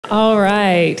All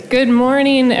right. Good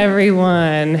morning,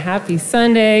 everyone. Happy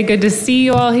Sunday. Good to see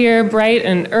you all here bright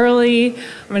and early.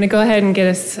 I'm going to go ahead and get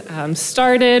us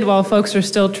started while folks are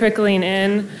still trickling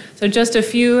in. So just a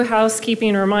few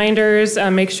housekeeping reminders.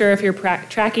 Make sure if you're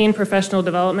tracking professional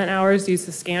development hours, use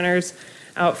the scanners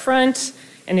out front.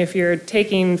 And if you're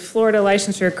taking Florida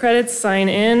licensure credits, sign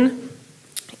in.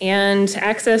 And to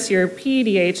access your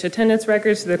PDH attendance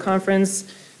records to the conference,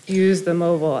 use the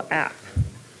mobile app.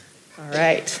 All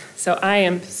right, so I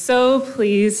am so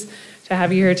pleased to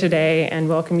have you here today and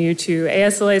welcome you to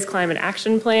ASLA's Climate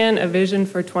Action Plan, A Vision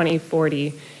for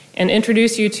 2040, and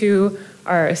introduce you to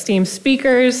our esteemed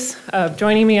speakers.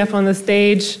 Joining me up on the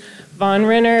stage, Vaughn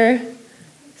Rinner,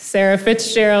 Sarah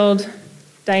Fitzgerald,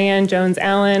 Diane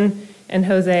Jones-Allen, and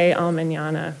José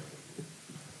Almiñana.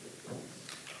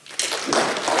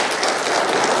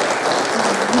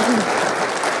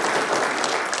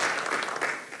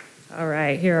 All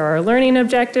right, here are our learning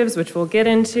objectives, which we'll get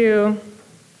into.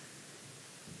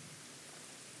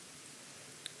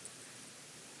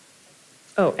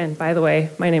 Oh, and by the way,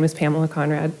 my name is Pamela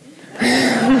Conrad.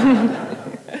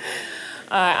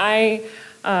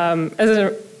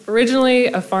 Originally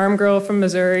a farm girl from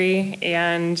Missouri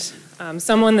and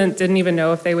someone that didn't even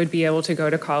know if they would be able to go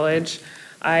to college,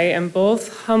 I am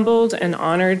both humbled and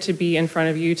honored to be in front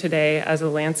of you today as a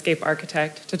landscape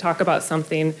architect to talk about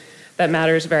something that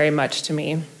matters very much to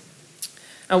me.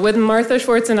 When Martha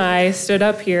Schwartz and I stood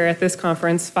up here at this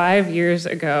conference 5 years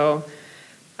ago,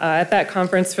 at that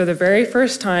conference for the very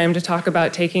first time to talk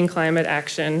about taking climate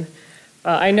action,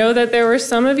 I know that there were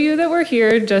some of you that were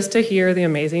here just to hear the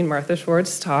amazing Martha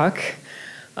Schwartz talk,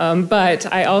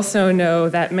 but I also know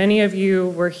that many of you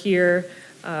were here,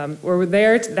 were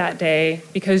there that day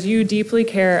because you deeply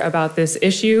care about this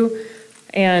issue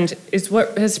and it's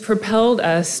what has propelled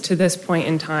us to this point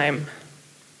in time.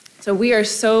 So we are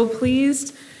so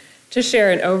pleased to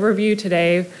share an overview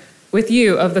today with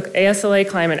you of the ASLA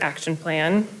Climate Action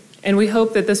Plan, and we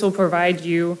hope that this will provide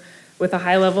you with a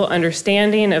high-level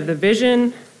understanding of the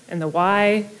vision and the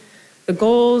why, the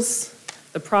goals,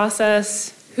 the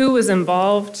process, who was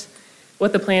involved,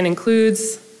 what the plan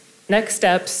includes, next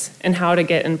steps, and how to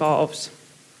get involved.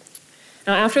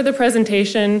 Now, after the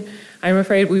presentation, I'm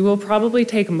afraid we will probably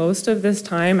take most of this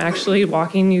time actually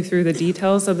walking you through the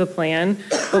details of the plan.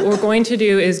 What we're going to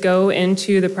do is go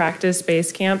into the practice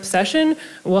base camp session.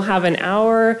 We'll have an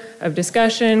hour of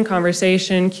discussion,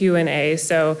 conversation, Q&A.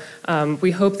 So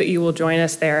we hope that you will join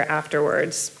us there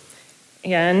afterwards.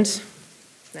 And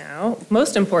now,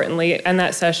 most importantly, in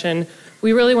that session,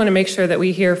 we really want to make sure that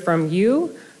we hear from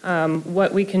you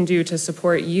what we can do to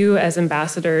support you as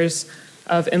ambassadors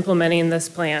of implementing this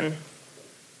plan.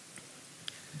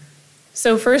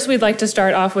 So first, we'd like to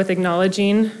start off with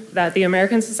acknowledging that the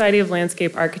American Society of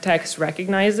Landscape Architects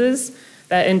recognizes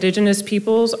that Indigenous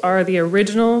peoples are the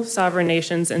original sovereign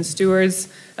nations and stewards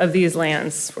of these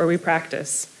lands where we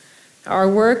practice. Our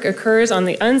work occurs on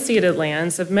the unceded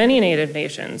lands of many Native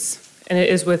nations, and it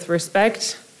is with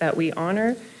respect that we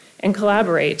honor and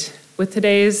collaborate with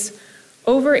today's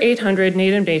over 800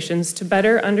 Native nations to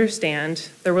better understand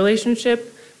the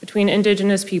relationship between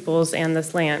Indigenous peoples and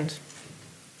this land.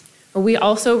 We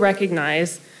also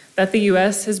recognize that the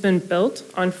U.S. has been built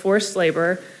on forced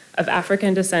labor of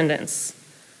African descendants.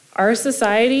 Our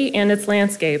society and its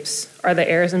landscapes are the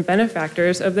heirs and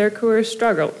benefactors of their career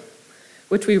struggle,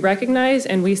 which we recognize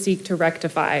and we seek to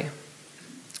rectify.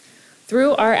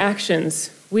 Through our actions,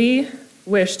 we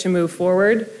wish to move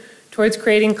forward towards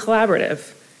creating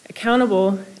collaborative,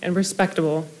 accountable, and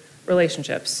respectable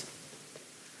relationships.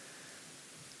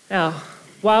 Now,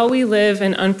 while we live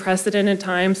in unprecedented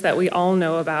times that we all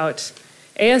know about,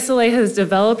 ASLA has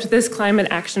developed this climate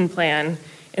action plan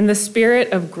in the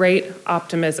spirit of great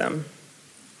optimism.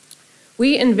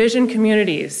 We envision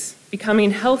communities becoming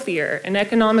healthier and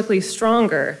economically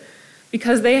stronger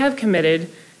because they have committed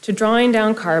to drawing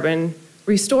down carbon,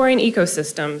 restoring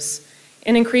ecosystems,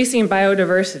 and increasing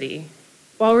biodiversity,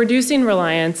 while reducing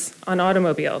reliance on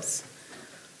automobiles,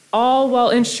 all while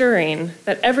ensuring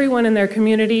that everyone in their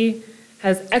community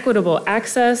has equitable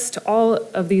access to all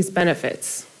of these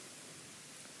benefits.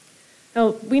 Now,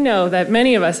 we know that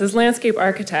many of us as landscape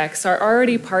architects are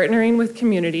already partnering with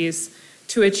communities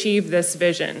to achieve this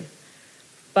vision.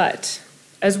 But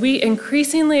as we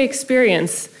increasingly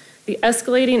experience the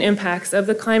escalating impacts of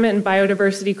the climate and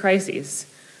biodiversity crises,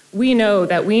 we know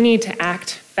that we need to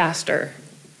act faster.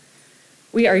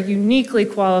 We are uniquely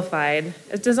qualified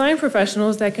as design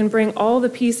professionals that can bring all the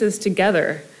pieces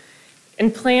together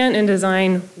and plan and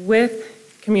design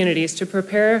with communities to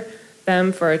prepare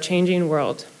them for a changing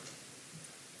world.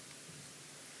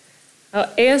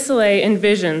 ASLA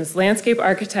envisions landscape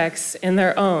architects in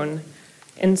their own,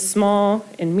 in small,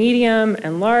 in medium,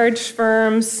 and large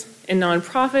firms, in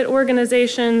nonprofit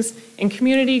organizations, in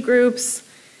community groups,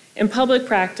 in public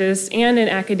practice, and in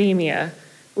academia,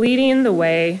 leading the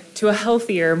way to a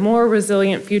healthier, more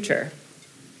resilient future.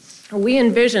 We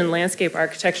envision landscape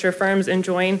architecture firms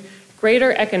enjoying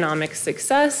greater economic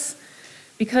success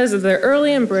because of their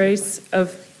early embrace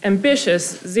of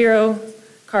ambitious zero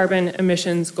carbon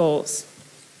emissions goals.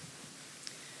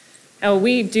 Now,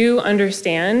 we do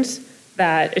understand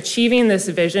that achieving this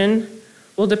vision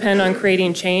will depend on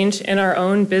creating change in our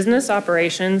own business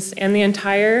operations and the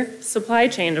entire supply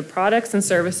chain of products and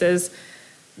services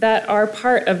that are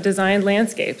part of designed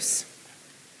landscapes.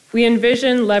 We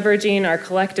envision leveraging our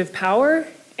collective power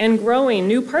and growing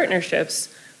new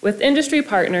partnerships with industry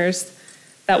partners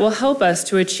that will help us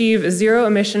to achieve a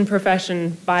zero-emission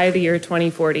profession by the year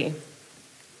 2040.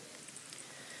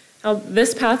 Now,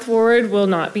 this path forward will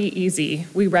not be easy.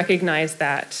 We recognize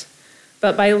that.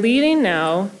 But by leading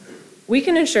now, we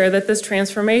can ensure that this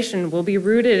transformation will be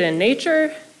rooted in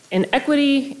nature, in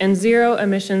equity, and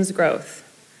zero-emissions growth.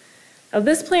 Now,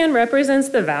 this plan represents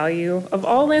the value of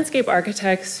all landscape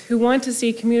architects who want to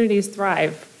see communities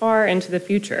thrive far into the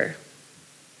future.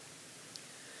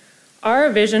 Our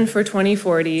vision for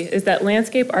 2040 is that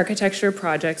landscape architecture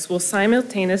projects will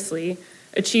simultaneously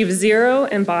achieve zero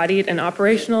embodied and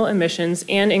operational emissions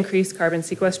and increase carbon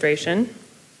sequestration,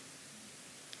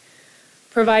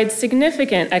 provide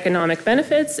significant economic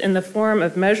benefits in the form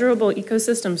of measurable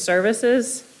ecosystem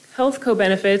services, health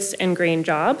co-benefits, and green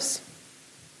jobs,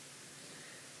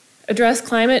 address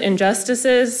climate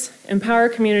injustices, empower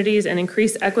communities, and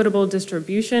increase equitable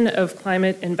distribution of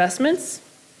climate investments,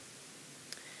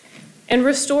 and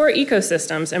restore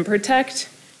ecosystems and protect,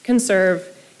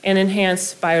 conserve, and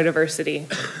enhance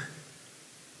biodiversity.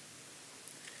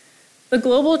 The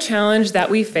global challenge that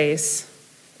we face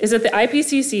is that the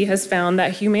IPCC has found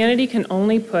that humanity can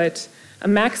only put a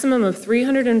maximum of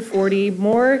 340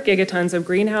 more gigatons of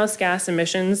greenhouse gas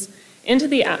emissions into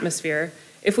the atmosphere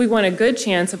if we want a good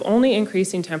chance of only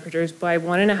increasing temperatures by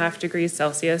 1.5 degrees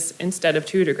Celsius instead of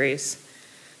 2 degrees.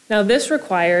 Now, this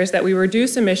requires that we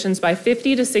reduce emissions by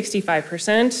 50 to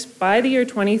 65% by the year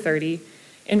 2030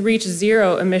 and reach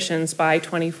zero emissions by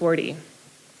 2040.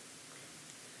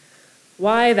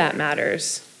 Why that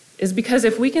matters is because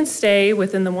if we can stay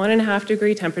within the 1.5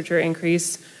 degree temperature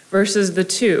increase versus the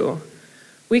 2,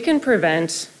 we can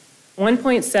prevent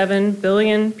 1.7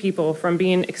 billion people from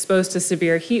being exposed to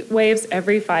severe heat waves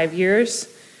every 5 years,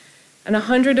 and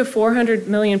 100 to 400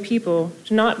 million people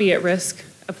to not be at risk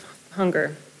of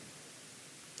hunger.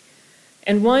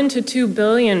 And 1 to 2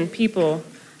 billion people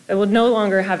that will no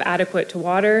longer have adequate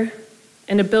water,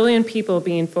 and 1 billion people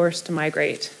being forced to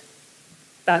migrate.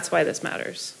 That's why this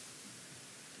matters.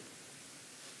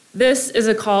 This is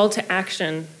a call to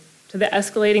action to the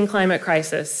escalating climate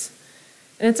crisis,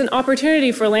 and it's an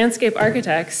opportunity for landscape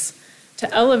architects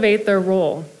to elevate their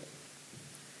role.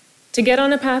 To get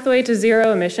on a pathway to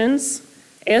zero emissions,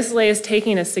 ASLA is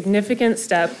taking a significant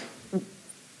step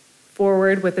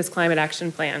forward with this climate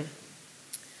action plan.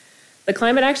 The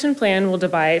climate action plan will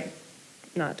guide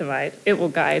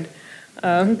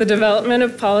the development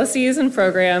of policies and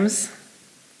programs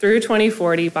through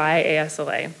 2040 by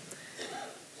ASLA.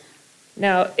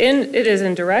 Now, it is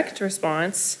in direct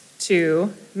response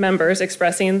to members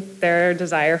expressing their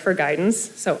desire for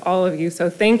guidance, so all of you, so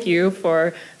thank you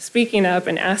for speaking up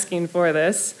and asking for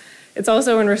this. It's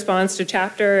also in response to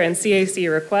chapter and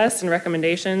CAC requests and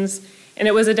recommendations, and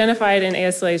it was identified in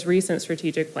ASLA's recent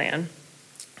strategic plan.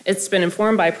 It's been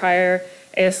informed by prior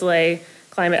ASLA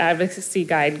climate advocacy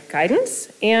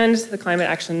guidance and the climate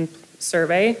action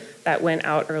survey that went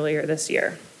out earlier this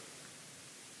year.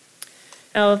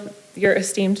 Now, your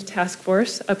esteemed task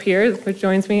force up here, which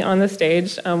joins me on the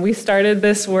stage, we started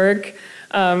this work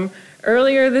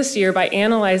earlier this year by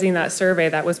analyzing that survey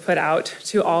that was put out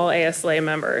to all ASLA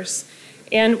members.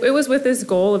 And it was with this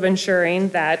goal of ensuring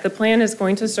that the plan is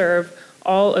going to serve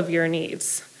all of your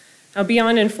needs. Now,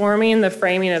 beyond informing the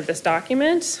framing of this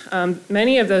document,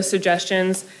 many of those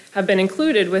suggestions have been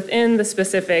included within the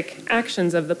specific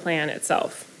actions of the plan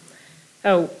itself.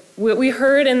 What we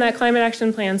heard in that Climate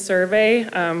Action Plan survey,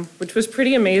 which was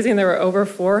pretty amazing, there were over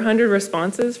 400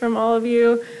 responses from all of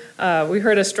you. We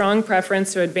heard a strong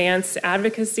preference to advance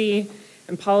advocacy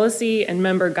and policy and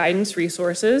member guidance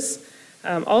resources,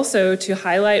 also to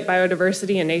highlight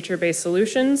biodiversity and nature-based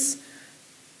solutions,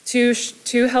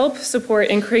 to help support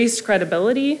increased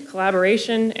credibility,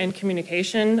 collaboration, and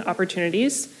communication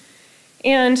opportunities.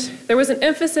 And there was an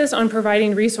emphasis on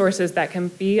providing resources that can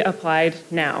be applied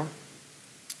now.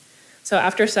 So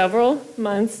after several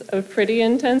months of pretty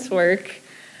intense work,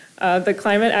 the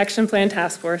Climate Action Plan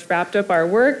Task Force wrapped up our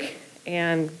work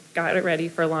and got it ready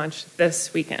for launch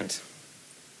this weekend.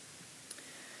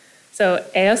 So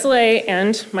ASLA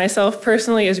and myself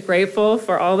personally is grateful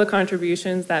for all the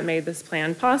contributions that made this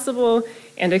plan possible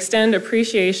and extend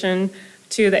appreciation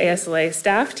to the ASLA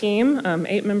staff team.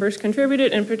 8 members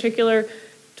contributed, in particular,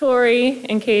 Tori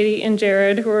and Katie and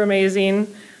Jared, who were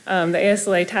amazing. The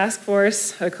ASLA task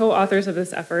force, the co-authors of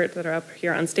this effort that are up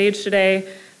here on stage today,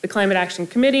 the Climate Action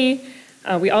Committee.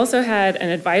 We also had an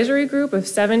advisory group of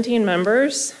 17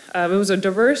 members. It was a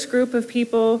diverse group of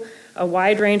people, a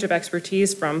wide range of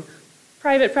expertise from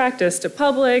private practice to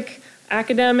public,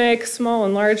 academic, small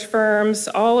and large firms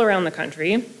all around the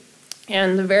country,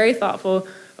 and very thoughtful,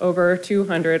 over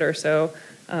 200 or so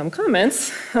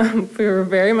comments. We were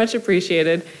very much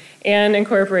appreciated and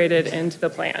incorporated into the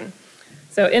plan.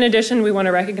 So in addition, we want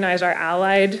to recognize our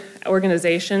allied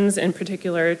organizations, in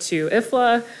particular to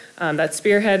IFLA, that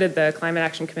spearheaded the climate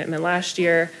action commitment last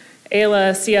year,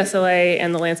 ASLA, CSLA,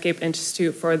 and the Landscape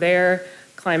Institute for their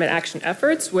climate action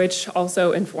efforts, which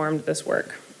also informed this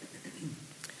work.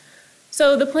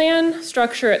 So the plan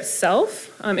structure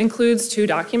itself includes 2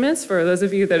 documents. For those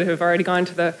of you that have already gone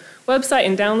to the website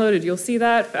and downloaded, you'll see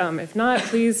that. If not,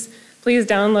 please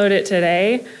download it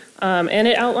today. And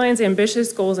it outlines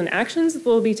ambitious goals and actions that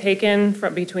will be taken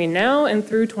from between now and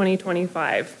through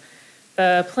 2025.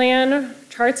 The plan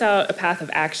charts out a path of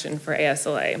action for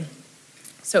ASLA.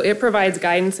 So it provides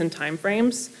guidance and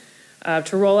timeframes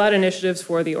to roll out initiatives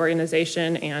for the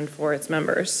organization and for its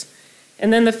members.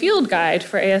 And then the field guide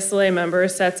for ASLA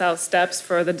members sets out steps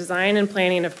for the design and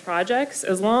planning of projects,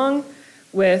 along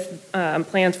with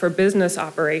plans for business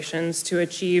operations to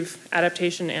achieve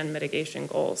adaptation and mitigation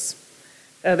goals.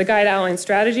 The guide outlines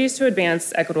strategies to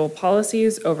advance equitable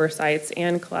policies, oversights,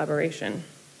 and collaboration.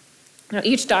 Now,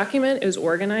 each document is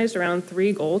organized around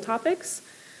 3 goal topics.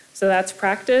 So that's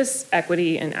practice,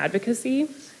 equity, and advocacy.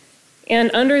 And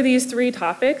under these 3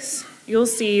 topics, you'll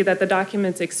see that the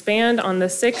documents expand on the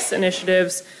 6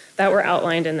 initiatives that were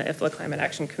outlined in the IFLA Climate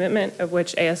Action Commitment, of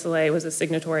which ASLA was a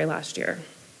signatory last year.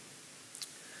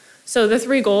 So the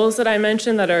 3 goals that I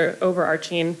mentioned that are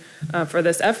overarching for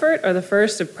this effort are the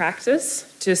first of practice,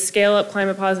 to scale up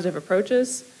climate positive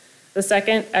approaches, the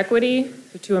second, equity,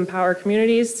 to empower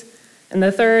communities, and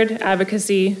the third,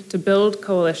 advocacy, to build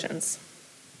coalitions.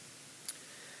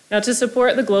 Now, to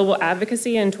support the global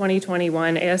advocacy in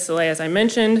 2021, ASLA, as I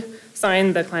mentioned,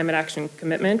 signed the Climate Action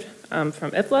Commitment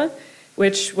from IFLA,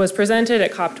 which was presented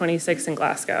at COP26 in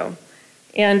Glasgow.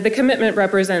 And the commitment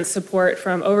represents support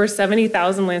from over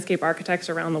 70,000 landscape architects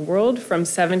around the world from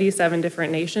 77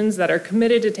 different nations that are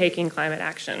committed to taking climate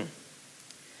action.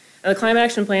 Now, the Climate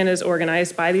Action Plan is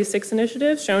organized by these 6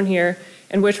 initiatives shown here,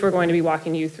 and which we're going to be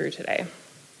walking you through today.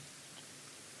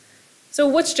 So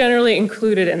what's generally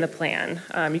included in the plan?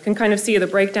 You can kind of see the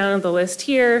breakdown of the list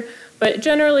here, but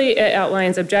generally it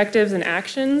outlines objectives and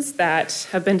actions that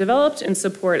have been developed in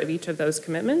support of each of those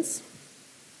commitments.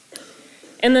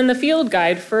 And then the field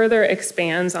guide further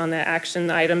expands on the action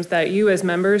items that you as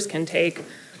members can take,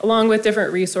 along with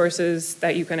different resources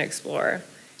that you can explore.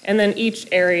 And then each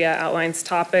area outlines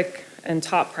topic and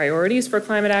top priorities for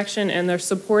climate action, and they're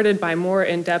supported by more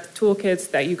in-depth toolkits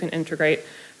that you can integrate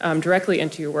directly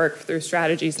into your work through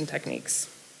strategies and techniques.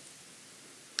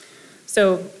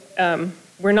 So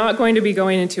we're not going to be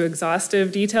going into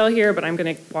exhaustive detail here, but I'm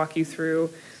going to walk you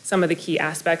through some of the key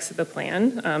aspects of the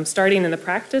plan, starting in the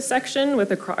practice section with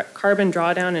the carbon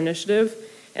drawdown initiative,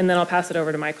 and then I'll pass it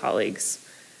over to my colleagues.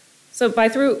 So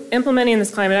through implementing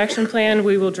this climate action plan,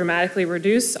 we will dramatically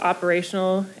reduce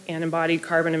operational and embodied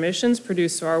carbon emissions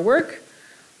produced through our work,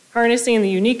 harnessing the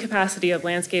unique capacity of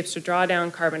landscapes to draw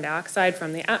down carbon dioxide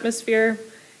from the atmosphere,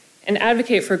 and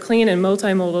advocate for clean and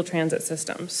multimodal transit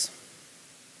systems.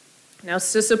 Now,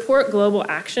 to support global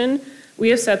action, we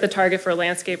have set the target for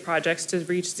landscape projects to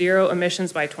reach 0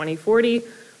 emissions by 2040,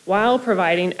 while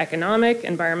providing economic,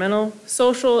 environmental,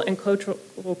 social, and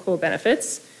cultural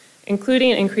benefits, including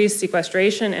increased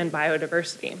sequestration and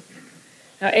biodiversity.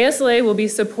 Now, ASLA will be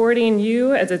supporting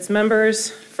you as its members,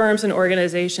 firms, and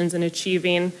organizations in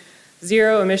achieving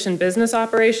 0 emission business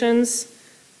operations,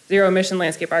 0 emission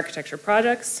landscape architecture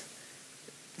projects,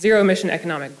 0 emission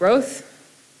economic growth,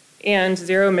 and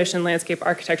 0 emission landscape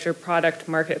architecture product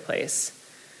marketplace.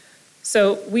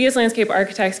 So we as landscape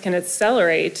architects can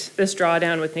accelerate this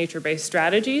drawdown with nature-based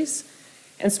strategies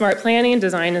and smart planning,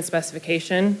 design, and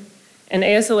specification. And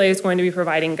ASLA is going to be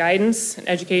providing guidance, and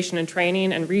education and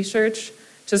training, and research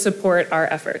to support our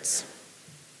efforts.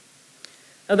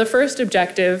 Now, the first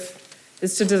objective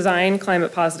is to design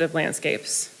climate-positive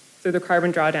landscapes. through the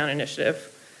Carbon Drawdown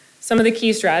Initiative. Some of the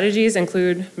key strategies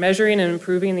include measuring and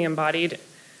improving the embodied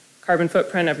carbon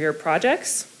footprint of your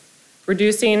projects,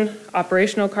 reducing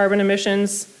operational carbon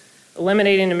emissions,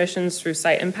 eliminating emissions through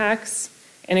site impacts,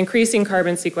 and increasing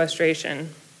carbon sequestration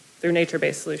through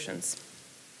nature-based solutions.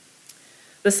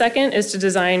 The second is to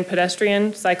design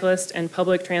pedestrian, cyclist, and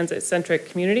public transit-centric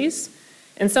communities.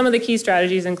 And some of the key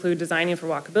strategies include designing for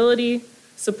walkability,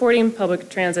 supporting public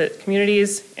transit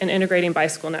communities, and integrating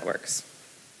bicycle networks.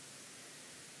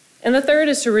 And the third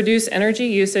is to reduce energy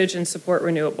usage and support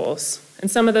renewables. And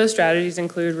some of those strategies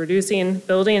include reducing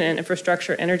building and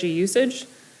infrastructure energy usage,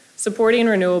 supporting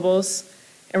renewables,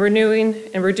 and renewing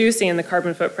and reducing the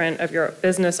carbon footprint of your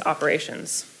business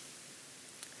operations.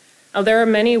 Now, there are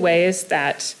many ways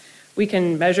that we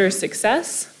can measure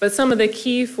success, but some of the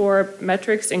key 4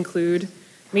 metrics include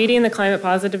meeting the climate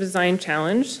positive design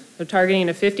challenge, so targeting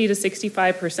a 50 to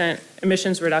 65%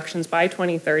 emissions reductions by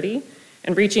 2030,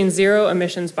 and reaching 0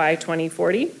 emissions by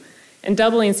 2040, and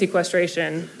doubling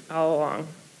sequestration all along.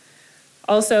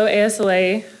 Also,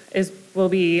 ASLA will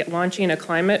be launching a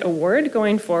climate award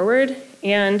going forward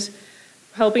and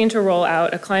helping to roll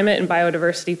out a climate and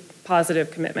biodiversity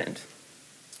positive commitment.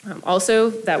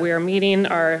 Also, that we are meeting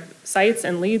our sites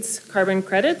and leads carbon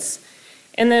credits,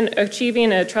 and then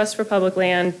achieving a Trust for Public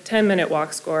Land 10-minute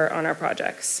walk score on our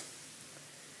projects.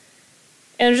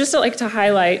 And I'd just like to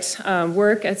highlight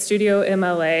work at Studio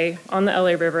MLA on the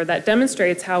LA River that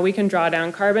demonstrates how we can draw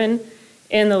down carbon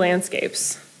in the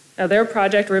landscapes. Now, their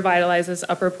project revitalizes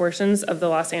upper portions of the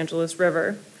Los Angeles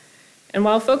River. And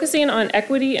while focusing on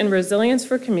equity and resilience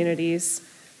for communities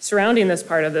surrounding this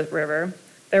part of the river,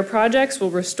 their projects will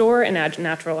restore and add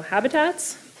natural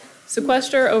habitats,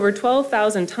 sequester over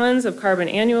 12,000 tons of carbon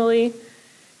annually,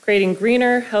 creating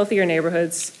greener, healthier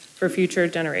neighborhoods for future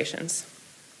generations.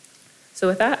 So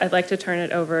with that, I'd like to turn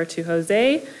it over to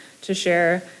José to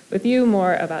share with you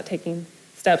more about taking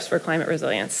steps for climate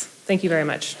resilience. Thank you very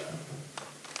much.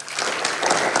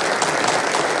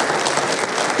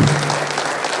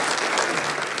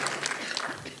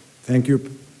 Thank you,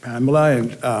 Pamela,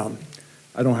 and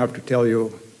I don't have to tell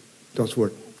you, it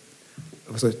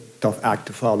was a tough act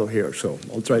to follow here, so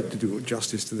I'll try to do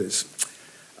justice to this.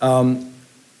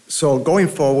 So going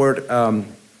forward,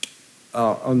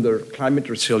 under climate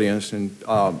resilience, and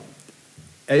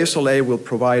ASLA will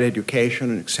provide education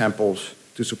and examples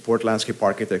to support landscape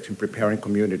architects in preparing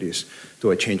communities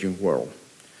to a changing world.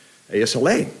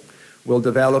 ASLA will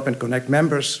develop and connect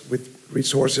members with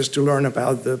resources to learn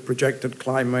about the projected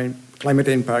climate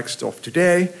impacts of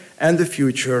today and the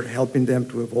future, helping them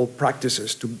to evolve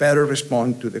practices to better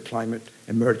respond to the climate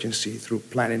emergency through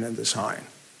planning and design.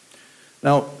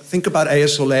 Now, think about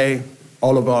ASLA,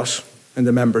 all of us in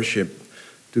the membership,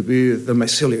 to be the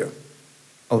mycelia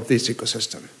of this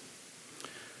ecosystem.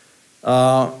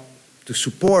 To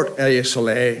support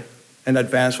ASLA and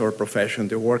advance our profession,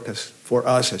 the work for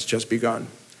us has just begun.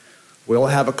 We all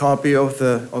have a copy of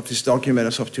this document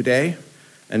as of today,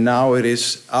 and now it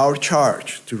is our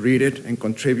charge to read it and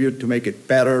contribute to make it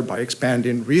better by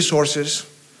expanding resources,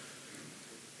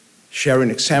 sharing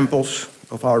examples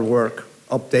of our work,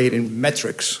 updating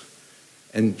metrics,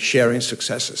 and sharing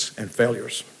successes and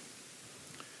failures.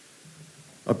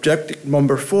 Objective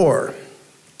number 4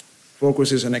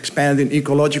 focuses on expanding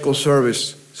ecological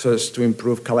services to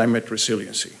improve climate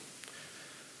resiliency.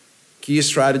 Key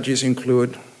strategies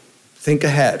include think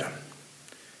ahead,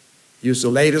 use the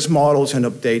latest models and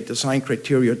update design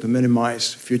criteria to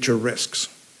minimize future risks.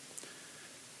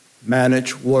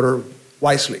 Manage water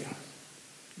wisely.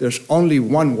 There's only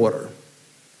one water,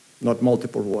 not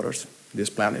multiple waters,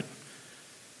 this planet.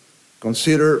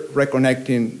 Consider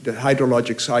reconnecting the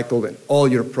hydrologic cycle in all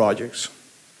your projects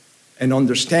and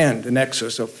understand the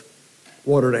nexus of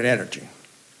water and energy.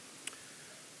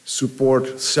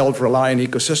 Support self-reliant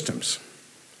ecosystems.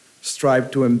 Strive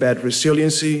to embed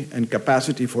resiliency and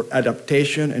capacity for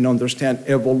adaptation and understand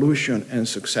evolution and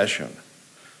succession.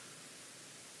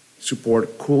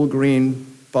 Support cool, green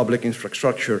public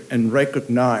infrastructure and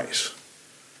recognize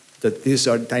that these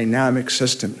are dynamic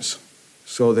systems.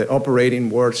 So the operating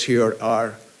words here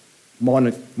are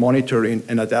monitoring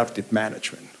and adaptive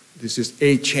management. This is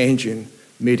a changing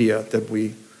media that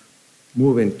we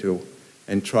move into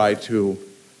and try to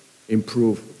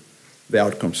improve the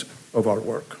outcomes of our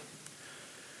work.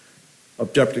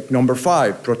 Objective number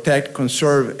 5, protect,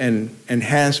 conserve, and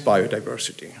enhance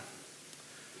biodiversity.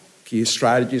 Key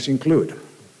strategies include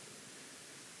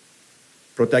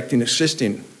protecting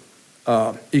existing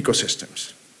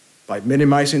ecosystems by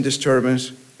minimizing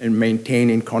disturbance and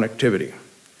maintaining connectivity.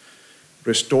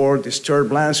 Restore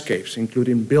disturbed landscapes,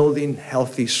 including building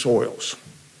healthy soils.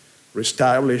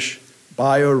 reestablish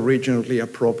bioregionally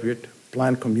appropriate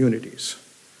plant communities,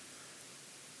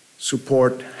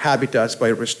 support habitats by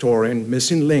restoring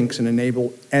missing links and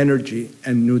enable energy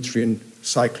and nutrient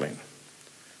cycling,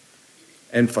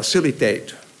 and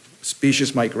facilitate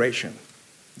species migration,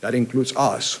 that includes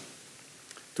us,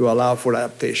 to allow for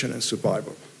adaptation and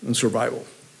survival.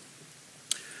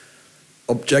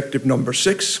 Objective number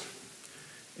 6,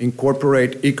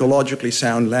 incorporate ecologically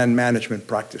sound land management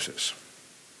practices.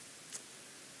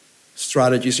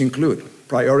 Strategies include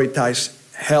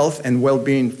prioritize health and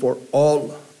well-being for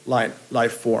all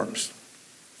life forms.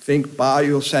 Think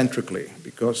biocentrically,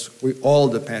 because we all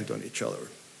depend on each other.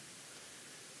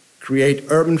 Create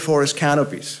urban forest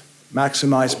canopies,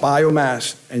 maximize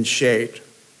biomass and shade,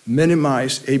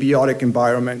 minimize abiotic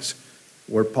environments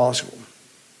where possible.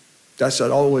 That's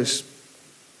not always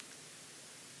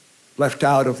left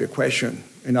out of the equation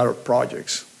in our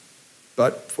projects.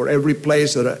 But for every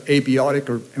place that an abiotic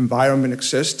environment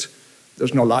exists,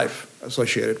 there's no life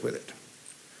associated with it.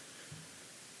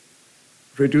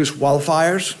 Reduce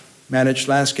wildfires, manage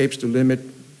landscapes to limit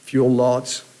fuel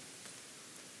loss,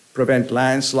 prevent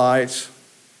landslides,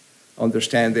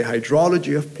 understand the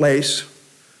hydrology of place,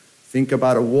 think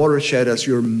about a watershed as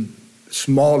your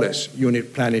smallest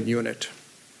planning unit.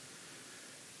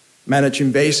 Manage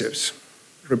invasives,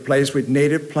 replace with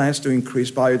native plants to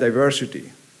increase biodiversity,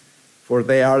 for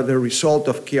they are the result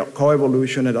of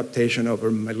coevolution adaptation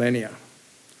over millennia.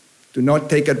 Do not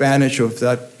take advantage of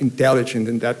that intelligence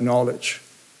and that knowledge.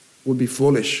 It would be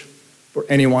foolish for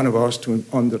any one of us to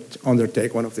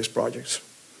undertake one of these projects.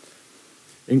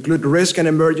 Include risk and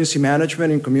emergency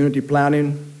management in community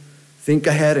planning. Think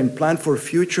ahead and plan for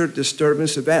future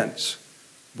disturbance events,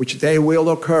 which they will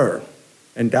occur,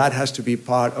 and that has to be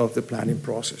part of the planning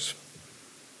process.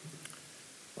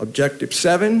 Objective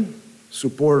 7,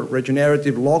 support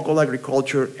regenerative local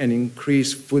agriculture and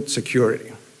increase food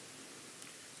security.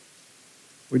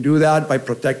 We do that by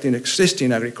protecting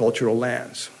existing agricultural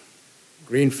lands.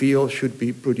 Green fields should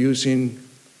be producing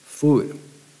food,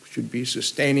 should be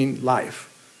sustaining life,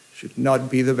 should not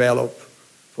be developed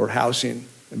for housing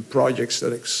and projects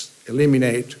that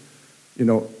eliminate,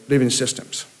 living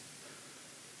systems.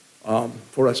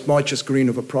 For as much as green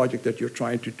of a project that you're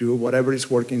trying to do, whatever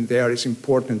is working there is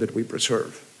important that we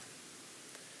preserve.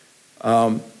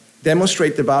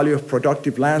 Demonstrate the value of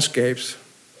productive landscapes,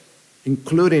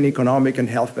 including economic and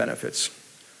health benefits.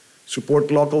 Support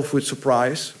local food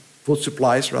supplies,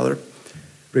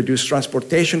 reduce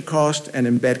transportation costs and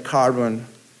embed carbon,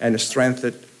 and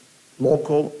strengthen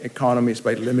local economies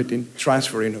by limiting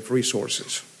transferring of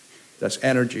resources. That's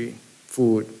energy,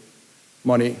 food,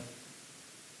 money,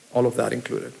 all of that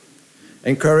included.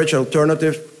 Encourage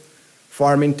alternative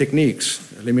farming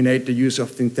techniques. Eliminate the use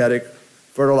of synthetic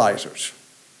fertilizers.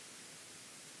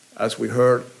 As we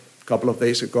heard a couple of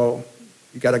days ago,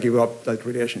 you got to give up that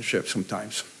relationship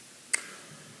sometimes.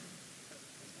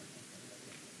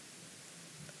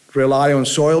 Rely on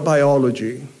soil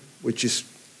biology, which is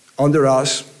under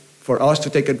us, for us to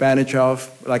take advantage of,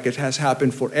 like it has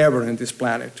happened forever in this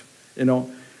planet,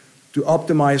 to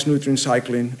optimize nutrient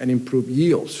cycling and improve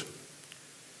yields.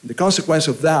 The consequence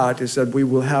of that is that we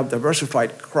will have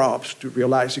diversified crops to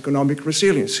realize economic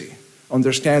resiliency,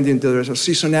 understanding that there's a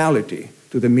seasonality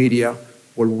to the media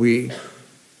where we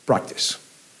practice.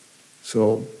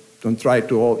 So don't try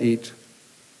to all eat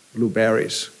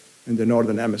blueberries in the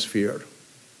northern hemisphere,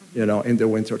 in the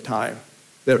winter time.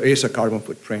 There is a carbon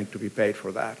footprint to be paid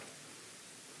for that.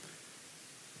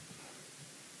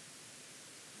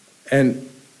 And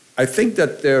I think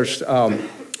that there's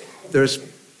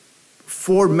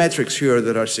 4 metrics here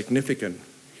that are significant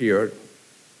here,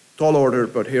 tall order,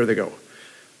 but here they go.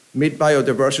 Meet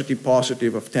biodiversity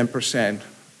positive of 10%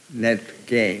 net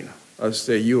gain, as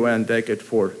the UN Decade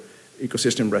for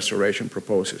Ecosystem Restoration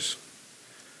proposes.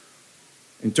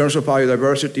 In terms of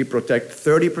biodiversity, protect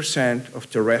 30% of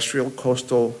terrestrial,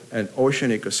 coastal, and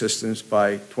ocean ecosystems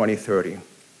by 2030.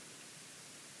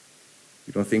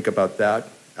 You don't think about that,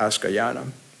 ask Guyana.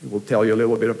 It will tell you a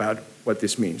little bit about what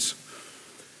this means.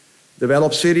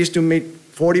 Develop cities to meet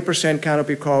 40%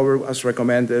 canopy cover as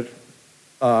recommended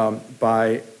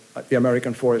by the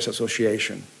American Forest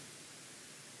Association.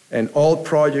 And all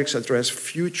projects address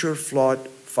future flood,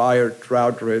 fire,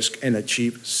 drought risk, and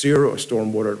achieve zero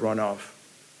stormwater runoff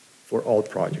for all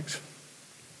projects.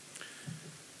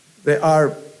 There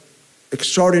are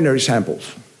extraordinary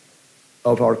samples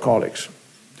of our colleagues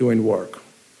doing work.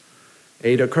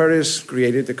 Ada Curtis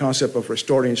created the concept of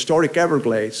restoring historic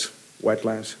Everglades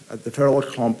wetlands at the federal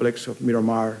complex of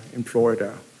Miramar in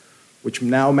Florida, which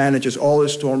now manages all the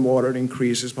stormwater,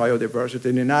 increases biodiversity,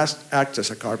 and acts as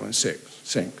a carbon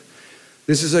sink.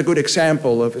 This is a good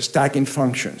example of stacking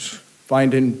functions,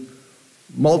 finding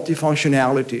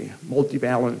multifunctionality,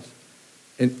 multi-balance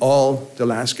in all the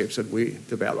landscapes that we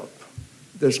develop.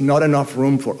 There's not enough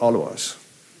room for all of us.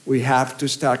 We have to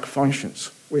stack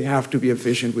functions. We have to be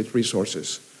efficient with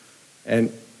resources.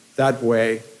 And that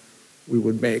way, we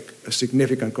would make a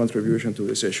significant contribution to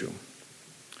this issue.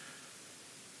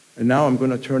 And now I'm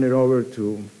going to turn it over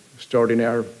to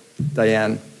extraordinaire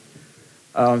Diane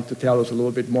to tell us a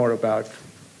little bit more about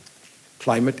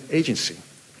climate agency.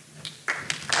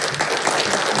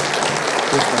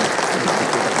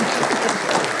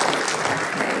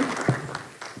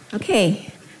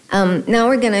 Okay. Now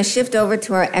we're going to shift over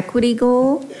to our equity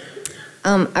goal.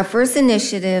 Our first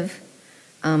initiative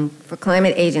for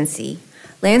climate agency.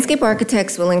 Landscape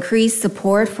architects will increase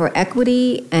support for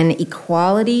equity and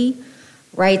equality,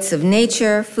 rights of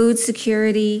nature, food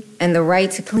security, and the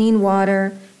right to clean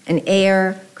water and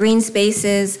air, green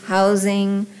spaces,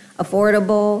 housing,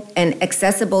 affordable and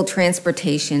accessible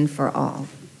transportation for all.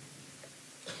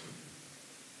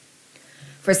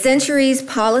 For centuries,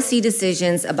 policy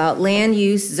decisions about land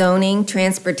use, zoning,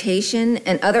 transportation,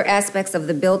 and other aspects of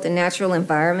the built and natural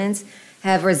environments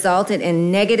have resulted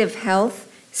in negative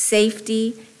health,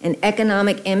 safety, and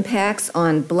economic impacts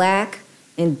on Black,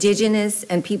 Indigenous,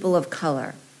 and people of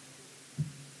color.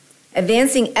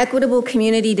 Advancing equitable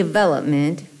community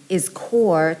development is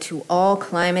core to all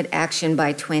climate action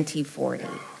by 2040.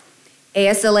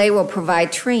 ASLA will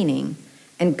provide training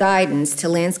and guidance to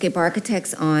landscape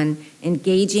architects on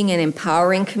engaging and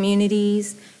empowering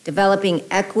communities, developing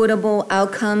equitable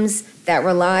outcomes that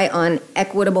rely on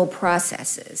equitable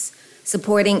processes,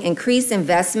 supporting increased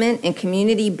investment in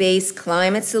community-based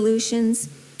climate solutions.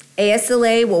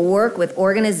 ASLA will work with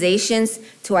organizations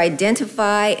to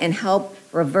identify and help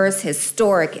reverse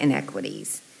historic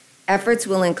inequities. Efforts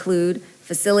will include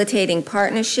facilitating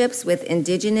partnerships with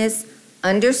Indigenous,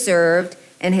 underserved,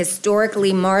 and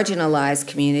historically marginalized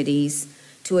communities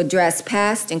to address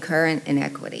past and current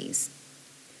inequities.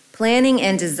 Planning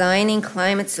and designing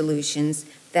climate solutions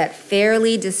that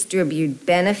fairly distribute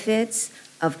benefits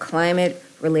of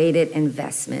climate-related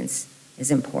investments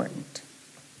is important.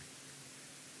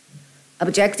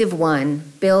 Objective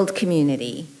 1, build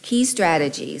community. Key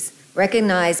strategies: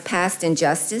 recognize past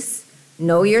injustice,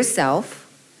 know yourself,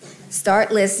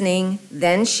 start listening,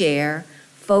 then share,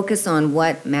 focus on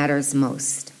what matters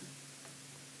most.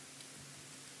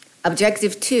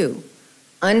 Objective 2,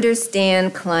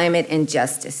 understand climate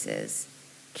injustices.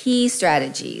 Key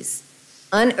strategies: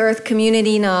 unearth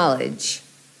community knowledge,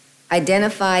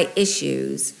 identify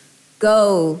issues,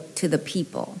 go to the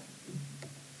people.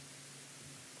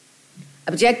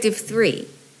 Objective 3,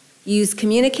 use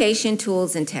communication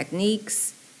tools and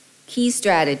techniques. Key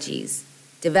strategies: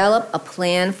 develop a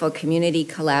plan for community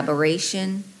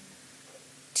collaboration.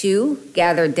 2,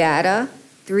 gather data.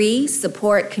 3,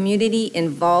 support community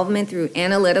involvement through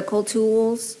analytical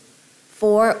tools.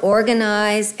 4,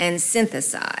 organize and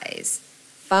synthesize.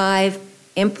 5,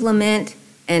 implement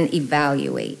and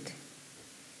evaluate.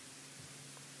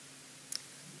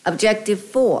 Objective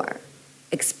 4,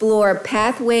 explore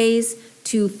pathways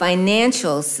to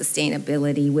financial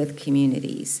sustainability with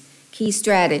communities. Key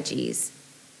strategies: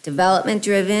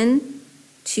 development-driven.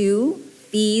 2,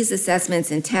 fees,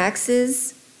 assessments, and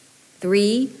taxes.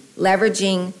 3,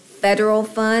 leveraging federal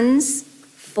funds.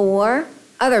 4,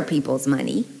 other people's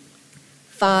money.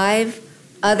 5,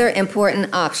 other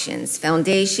important options,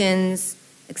 foundations,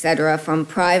 etc., from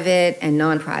private and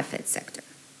nonprofit sector.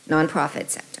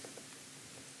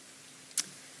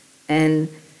 And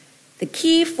the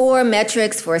key 4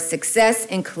 metrics for success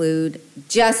include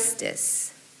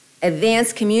justice,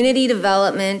 advance community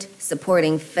development,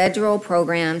 supporting federal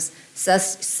programs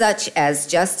such as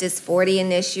Justice 40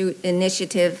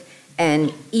 Initiative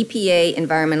and EPA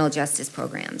environmental justice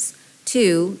programs.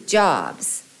 2,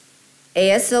 jobs.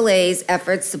 ASLA's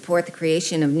efforts support the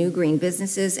creation of new green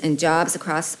businesses and jobs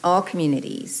across all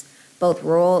communities, both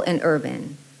rural and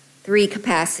urban. 3,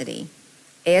 capacity.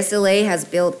 ASLA has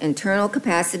built internal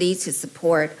capacity to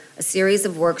support a series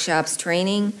of workshops,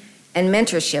 training, and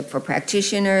mentorship for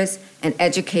practitioners and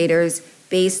educators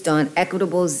based on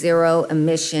equitable zero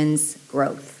emissions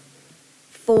growth.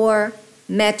 4,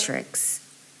 metrics.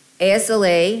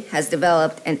 ASLA has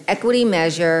developed an equity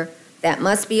measure that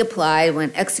must be applied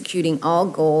when executing all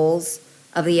goals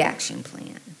of the action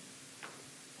plan.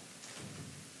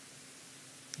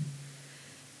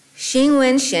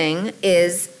 Xingwen Sheng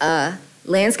is a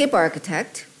landscape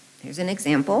architect, here's an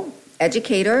example,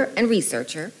 educator and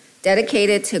researcher,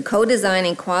 dedicated to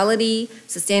co-designing quality,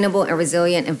 sustainable, and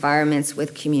resilient environments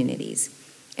with communities.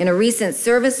 In a recent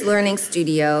service learning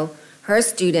studio, her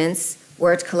students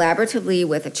worked collaboratively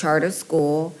with a charter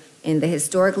school in the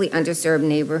historically underserved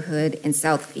neighborhood in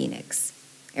South Phoenix,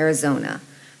 Arizona.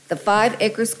 The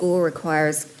 5-acre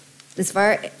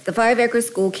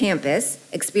school campus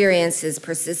experiences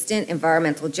persistent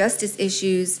environmental justice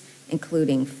issues,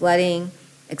 including flooding,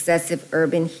 excessive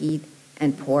urban heat,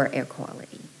 and poor air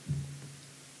quality.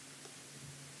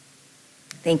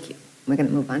 Thank you. We're going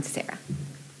to move on to Sarah.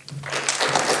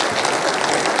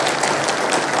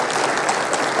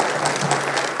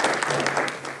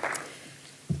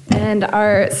 And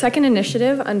our second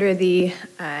initiative under the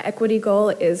equity goal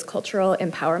is cultural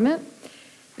empowerment.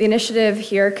 The initiative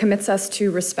here commits us to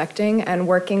respecting and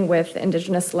working with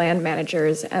Indigenous land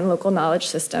managers and local knowledge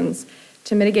systems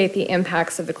to mitigate the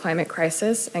impacts of the climate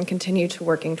crisis and continue to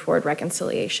working toward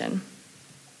reconciliation.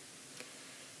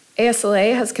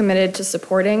 ASLA has committed to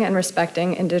supporting and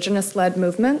respecting Indigenous-led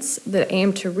movements that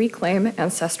aim to reclaim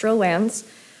ancestral lands,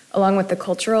 along with the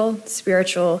cultural,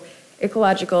 spiritual,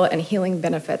 ecological, and healing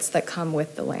benefits that come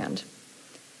with the land.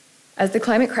 As the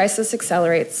climate crisis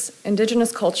accelerates,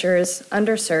 Indigenous cultures,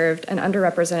 underserved, and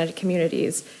underrepresented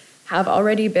communities have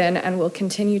already been and will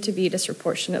continue to be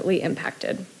disproportionately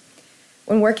impacted.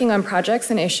 When working on projects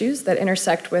and issues that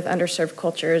intersect with underserved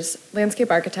cultures,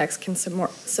 landscape architects can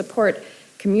support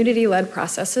community-led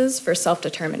processes for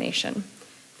self-determination,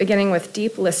 beginning with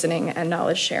deep listening and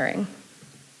knowledge sharing.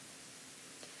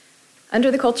 Under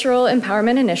the Cultural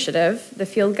Empowerment Initiative, the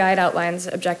field guide outlines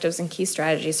objectives and key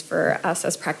strategies for us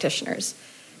as practitioners,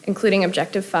 including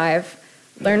Objective 5,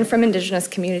 learn from Indigenous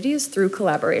communities through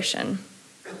collaboration.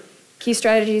 Key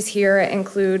strategies here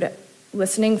include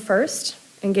listening first,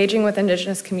 engaging with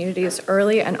Indigenous communities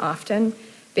early and often,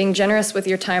 being generous with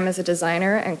your time as a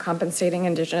designer, and compensating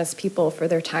Indigenous people for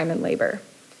their time and labor.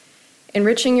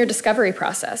 Enriching your discovery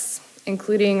process,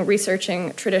 including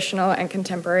researching traditional and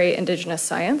contemporary Indigenous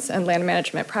science and land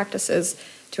management practices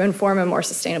to inform a more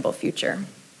sustainable future.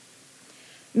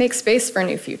 Make space for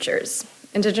new futures.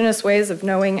 Indigenous ways of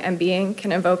knowing and being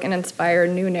can evoke and inspire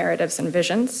new narratives and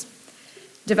visions.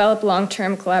 Develop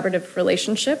long-term collaborative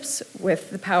relationships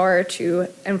with the power to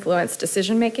influence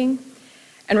decision-making,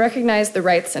 and recognize the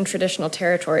rights and traditional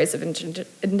territories of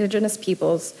Indigenous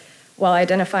peoples while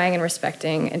identifying and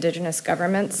respecting Indigenous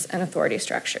governments and authority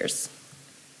structures.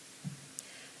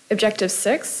 Objective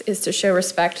 6 is to show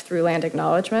respect through land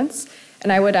acknowledgements,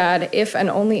 and I would add, if and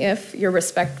only if you're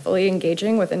respectfully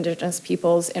engaging with Indigenous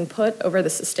peoples' input over the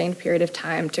sustained period of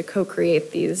time to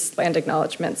co-create these land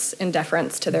acknowledgements in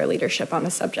deference to their leadership on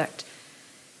the subject.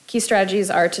 Key strategies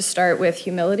are to start with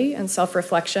humility and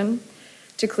self-reflection,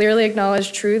 to clearly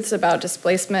acknowledge truths about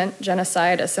displacement,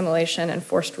 genocide, assimilation, and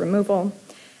forced removal,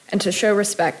 and to show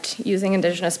respect using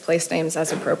Indigenous place names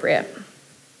as appropriate.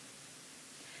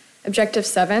 Objective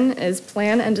 7 is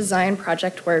plan and design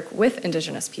project work with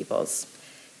Indigenous peoples.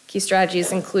 Key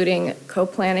strategies including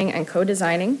co-planning and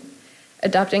co-designing,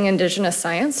 adopting Indigenous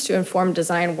science to inform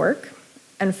design work,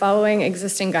 and following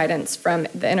existing guidance from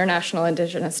the International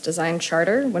Indigenous Design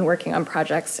Charter when working on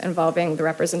projects involving the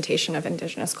representation of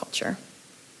Indigenous culture.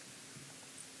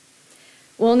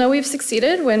 We'll know we've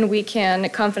succeeded when we can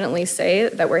confidently say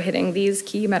that we're hitting these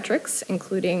key metrics,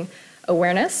 including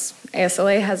awareness.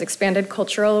 ASLA has expanded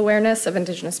cultural awareness of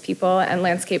Indigenous people and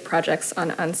landscape projects on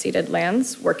unceded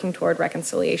lands, working toward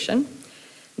reconciliation.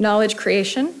 Knowledge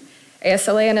creation.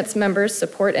 ASLA and its members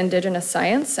support Indigenous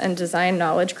science and design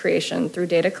knowledge creation through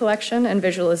data collection and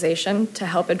visualization to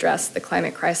help address the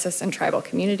climate crisis in tribal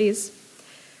communities.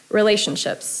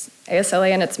 Relationships.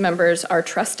 ASLA and its members are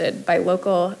trusted by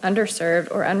local, underserved,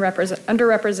 or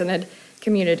underrepresented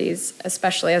communities,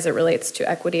 especially as it relates to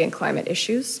equity and climate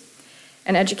issues.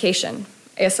 And education.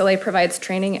 ASLA provides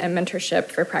training and mentorship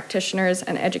for practitioners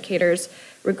and educators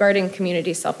regarding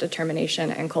community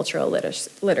self-determination and cultural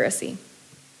literacy.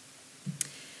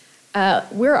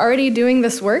 We're already doing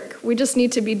this work. We just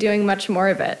need to be doing much more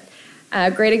of it. A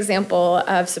great example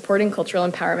of supporting cultural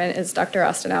empowerment is Dr.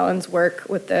 Austin Allen's work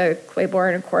with the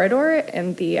Claiborne Corridor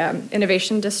in the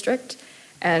Innovation District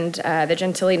and the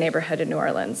Gentilly neighborhood in New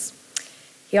Orleans.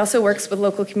 He also works with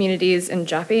local communities in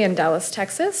Joppy and Dallas,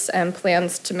 Texas, and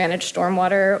plans to manage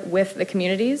stormwater with the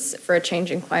communities for a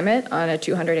changing climate on a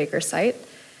 200-acre site.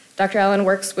 Dr. Allen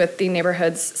works with the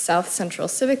neighborhood's South Central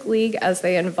Civic League as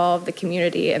they involve the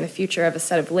community in the future of a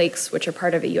set of lakes, which are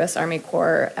part of a U.S. Army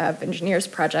Corps of Engineers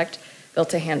project built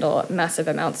to handle massive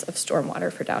amounts of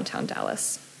stormwater for downtown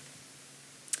Dallas.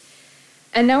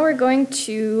 And now we're going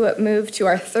to move to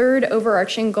our third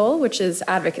overarching goal, which is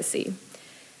advocacy.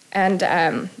 And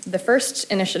the first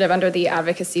initiative under the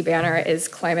advocacy banner is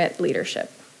climate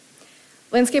leadership.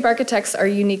 Landscape architects are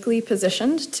uniquely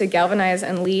positioned to galvanize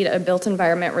and lead a built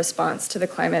environment response to the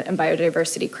climate and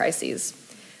biodiversity crises.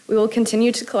 We will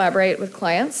continue to collaborate with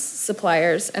clients,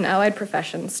 suppliers, and allied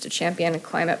professions to champion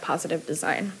climate-positive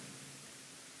design.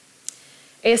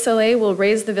 ASLA will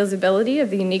raise the visibility of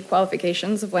the unique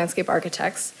qualifications of landscape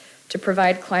architects to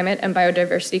provide climate and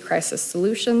biodiversity crisis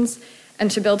solutions and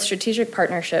to build strategic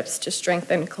partnerships to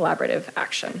strengthen collaborative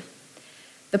action.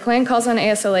 The plan calls on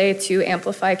ASLA to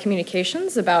amplify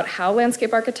communications about how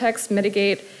landscape architects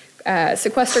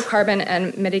sequester carbon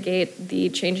and mitigate the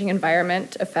changing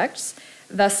environment effects,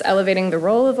 thus elevating the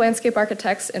role of landscape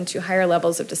architects into higher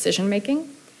levels of decision-making.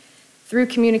 Through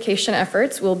communication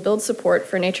efforts, we'll build support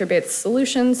for nature-based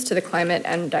solutions to the climate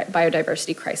and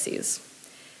biodiversity crises.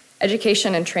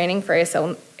 Education and training for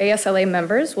ASLA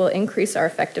members will increase our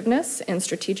effectiveness in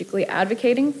strategically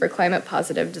advocating for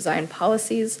climate-positive design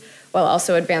policies while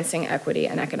also advancing equity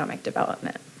and economic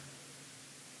development.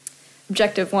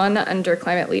 Objective 1 under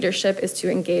climate leadership is to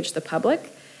engage the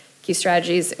public. Key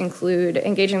strategies include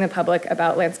engaging the public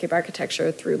about landscape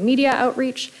architecture through media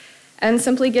outreach and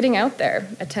simply getting out there,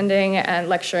 attending and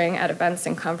lecturing at events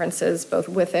and conferences both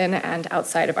within and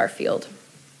outside of our field.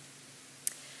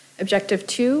 Objective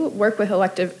 2, work with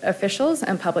elected officials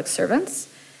and public servants.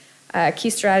 Key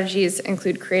strategies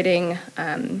include creating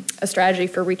a strategy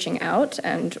for reaching out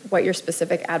and what your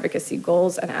specific advocacy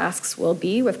goals and asks will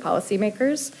be with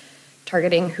policymakers,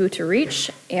 targeting who to reach,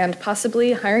 and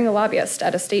possibly hiring a lobbyist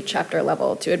at a state chapter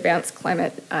level to advance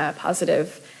climate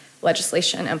positive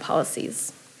legislation and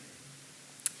policies.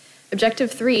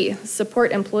 Objective 3,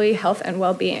 support employee health and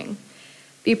well-being.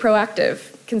 Be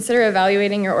proactive. Consider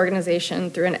evaluating your organization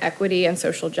through an equity and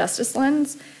social justice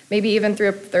lens, maybe even through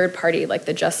a third party like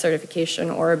the JUST certification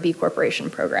or a B Corporation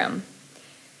program.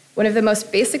 One of the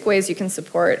most basic ways you can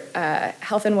support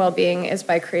health and well-being is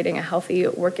by creating a healthy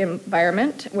work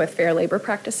environment with fair labor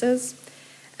practices.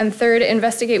 And third,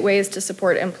 investigate ways to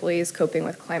support employees coping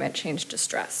with climate change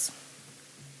distress.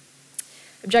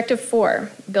 Objective 4,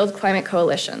 build climate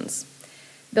coalitions.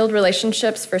 Build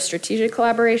relationships for strategic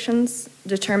collaborations,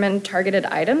 determine targeted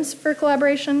items for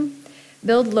collaboration,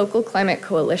 build local climate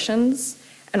coalitions,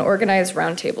 and organize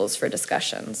roundtables for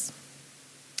discussions.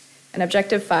 And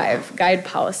Objective 5, guide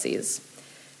policies.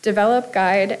 Develop,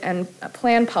 guide, and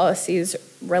plan policies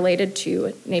related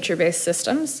to nature-based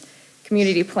systems,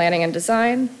 community planning and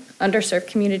design, underserved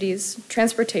communities,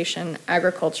 transportation,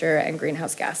 agriculture, and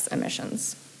greenhouse gas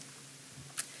emissions.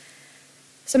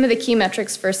 Some of the key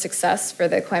metrics for success for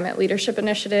the Climate Leadership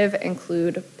Initiative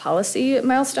include policy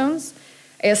milestones.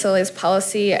 ASLA's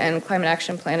policy and climate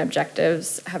action plan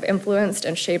objectives have influenced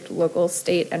and shaped local,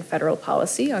 state, and federal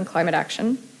policy on climate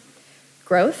action.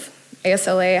 Growth.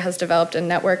 ASLA has developed a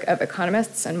network of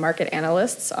economists and market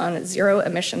analysts on zero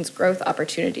emissions growth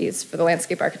opportunities for the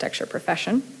landscape architecture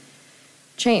profession.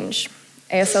 Change.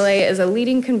 ASLA is a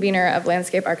leading convener of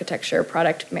landscape architecture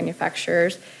product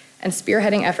manufacturers and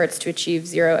spearheading efforts to achieve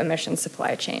zero emission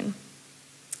supply chain.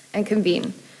 And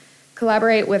convene.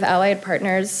 Collaborate with allied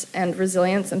partners and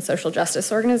resilience and social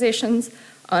justice organizations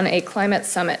on a climate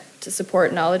summit to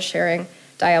support knowledge sharing,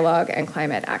 dialogue, and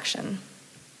climate action.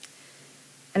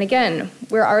 And again,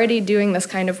 we're already doing this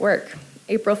kind of work.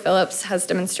 April Phillips has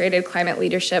demonstrated climate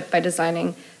leadership by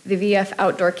designing the VF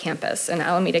Outdoor Campus in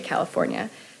Alameda, California,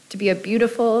 to be a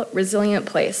beautiful, resilient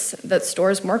place that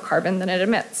stores more carbon than it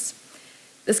emits.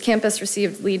 This campus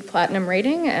received LEED Platinum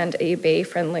rating and a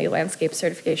Bay-friendly landscape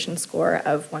certification score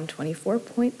of 124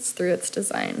 points through its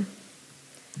design.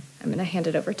 I'm going to hand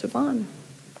it over to Vaughn.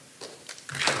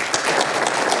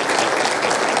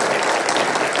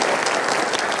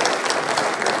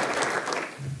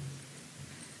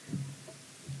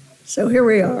 So here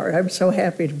we are. I'm so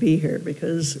happy to be here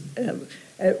because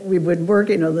we've been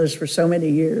working on this for so many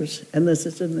years, and this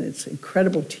is an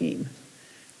incredible team.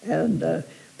 And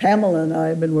Pamela and I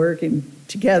have been working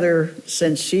together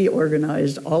since she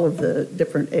organized all of the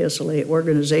different ASLA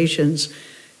organizations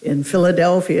in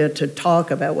Philadelphia to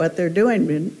talk about what they're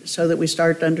doing so that we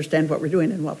start to understand what we're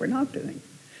doing and what we're not doing.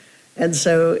 And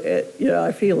so,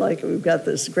 I feel like we've got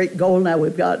this great goal now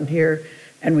we've gotten here,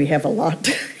 and we have a lot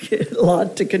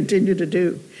to continue to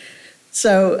do.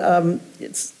 So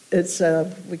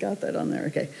we got that on there,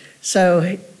 okay.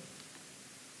 So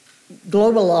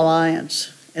Global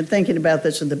Alliance, and thinking about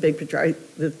this in the big picture,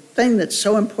 the thing that's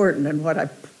so important and what I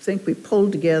think we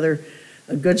pulled together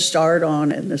a good start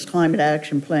on in this climate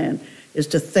action plan is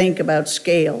to think about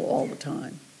scale all the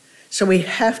time. So we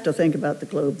have to think about the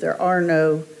globe. There are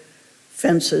no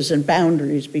fences and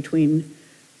boundaries between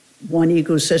one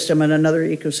ecosystem and another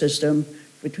ecosystem,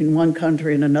 between one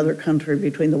country and another country,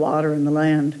 between the water and the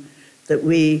land, that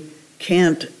we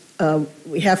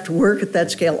we have to work at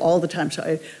that scale all the time.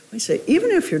 So I say,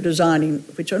 even if you're designing,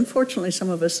 which unfortunately some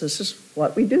of us, this is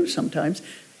what we do sometimes,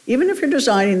 even if you're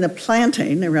designing the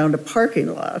planting around a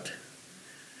parking lot,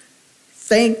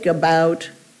 think about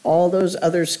all those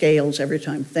other scales every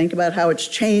time. Think about how it's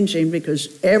changing,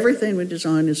 because everything we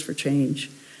design is for change.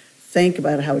 Think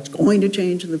about how it's going to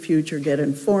change in the future, get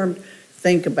informed,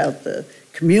 think about the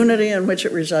community in which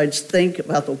it resides, think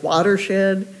about the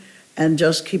watershed, and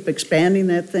just keep expanding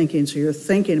that thinking so you're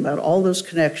thinking about all those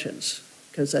connections,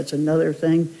 because that's another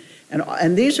thing.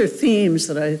 And these are themes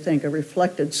that I think are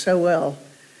reflected so well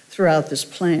throughout this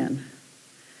plan.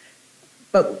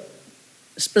 But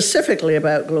specifically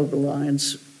about Global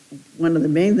Alliance, one of the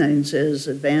main things is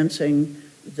advancing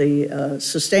the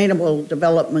Sustainable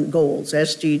Development Goals,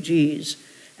 SDGs,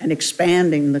 and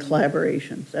expanding the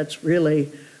collaboration. That's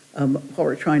really what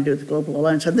we're trying to do with the Global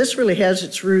Alliance. And this really has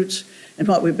its roots in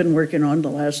what we've been working on the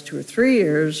last 2 or 3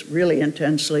 years, really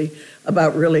intensely,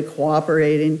 about really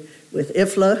cooperating with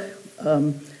IFLA.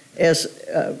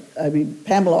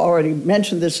 Pamela already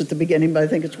mentioned this at the beginning, but I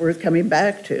think it's worth coming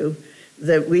back to,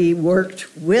 that we worked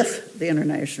with the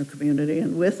international community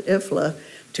and with IFLA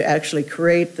to actually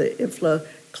create the IFLA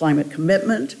climate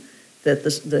commitment that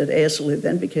ASLA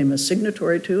then became a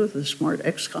signatory to with the Smart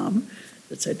XCOM,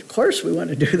 that said, of course we want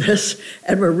to do this,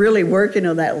 and we're really working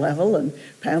on that level, and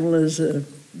Pamela's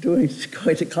going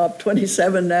to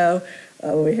COP27 now.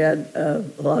 We had a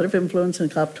lot of influence in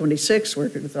COP26,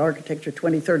 working with Architecture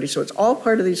 2030, so it's all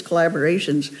part of these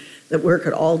collaborations that work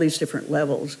at all these different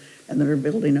levels and that are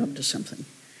building up to something.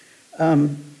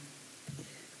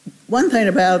 One thing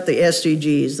about the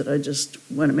SDGs that I just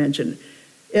want to mention,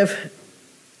 if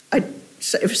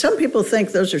some people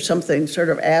think those are something sort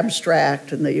of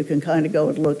abstract and that you can kind of go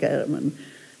and look at them on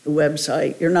the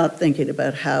website, you're not thinking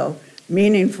about how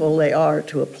meaningful they are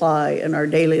to apply in our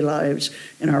daily lives,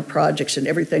 in our projects, and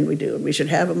everything we do. And we should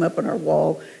have them up on our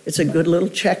wall. It's a good little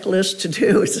checklist to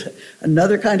do. It's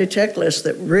another kind of checklist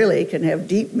that really can have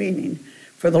deep meaning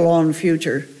for the long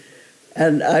future.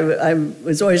 And I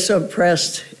was always so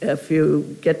impressed if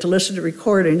you get to listen to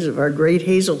recordings of our great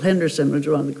Hazel Henderson, who was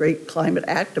one of the great climate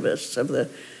activists of the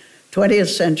 20th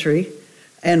century,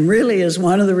 and really is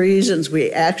one of the reasons we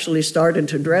actually started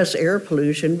to address air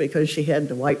pollution, because she had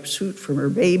to wipe soot from her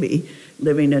baby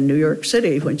living in New York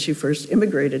City when she first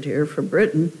immigrated here from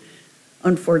Britain.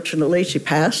 Unfortunately, she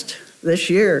passed this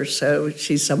year, so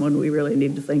she's someone we really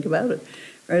need to think about it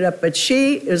right up. But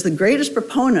she is the greatest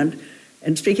proponent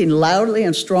and speaking loudly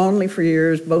and strongly for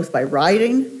years, both by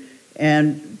writing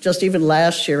and just even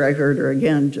last year I heard her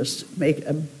again just make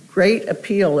a great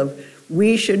appeal of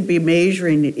we should be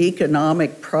measuring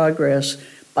economic progress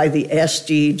by the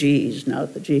SDGs,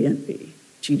 not the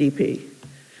GDP.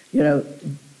 You know,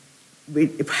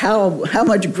 how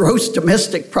much gross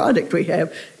domestic product we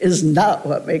have is not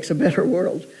what makes a better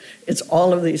world. It's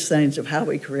all of these things of how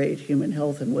we create human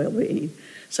health and well-being.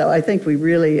 So I think we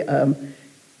really,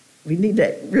 we need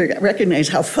to recognize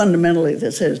how fundamentally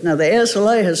this is. Now, the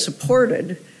ASLA has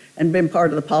supported and been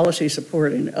part of the policy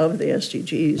supporting of the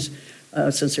SDGs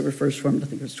since they were first formed, I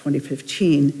think it was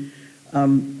 2015,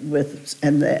 and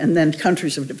then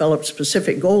countries have developed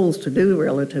specific goals to do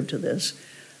relative to this.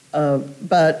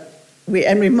 But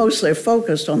we mostly have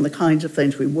focused on the kinds of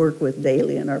things we work with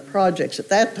daily in our projects. At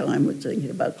that time, we're thinking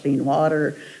about clean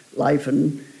water, life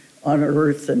on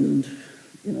Earth, and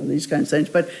these kinds of things.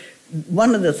 But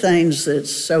one of the things that's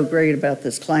so great about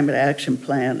this climate action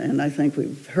plan, and I think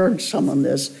we've heard some on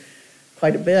this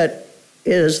quite a bit,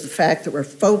 is the fact that we're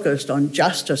focused on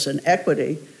justice and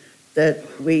equity,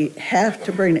 that we have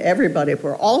to bring everybody,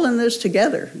 we're all in this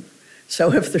together.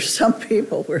 So if there's some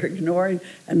people we're ignoring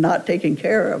and not taking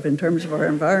care of in terms of our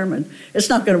environment, it's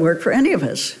not going to work for any of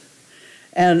us.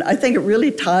 And I think it really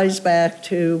ties back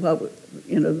to what,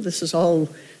 this is all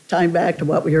tying back to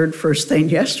what we heard first thing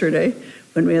yesterday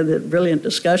when we had the brilliant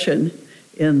discussion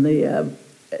in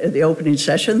the opening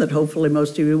session that hopefully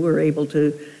most of you were able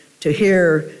to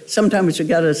hear. Sometimes you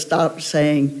got to stop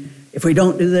saying, if we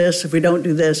don't do this,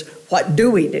 what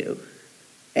do we do?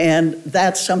 And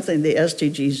that's something the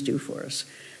SDGs do for us.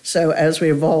 So as we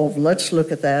evolve, let's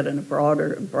look at that in a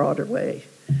broader and broader way.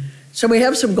 So we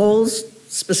have some goals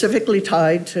specifically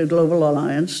tied to Global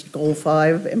Alliance. Goal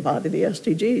 5, embody the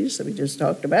SDGs that we just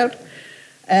talked about.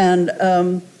 And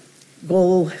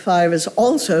Goal 5 is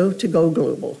also to go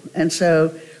global. And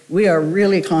so we are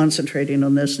really concentrating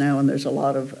on this now, and there's a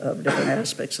lot of different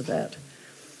aspects of that.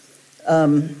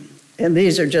 And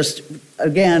these are just,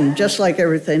 again, just like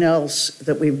everything else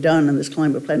that we've done in this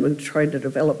climate plan, we've tried to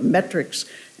develop metrics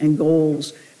and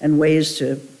goals and ways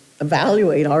to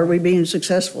evaluate, are we being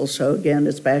successful? So again,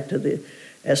 it's back to the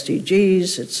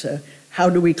SDGs, it's how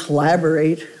do we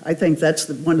collaborate? I think that's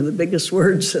one of the biggest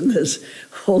words in this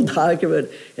whole document.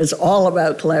 It's all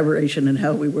about collaboration and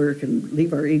how we work and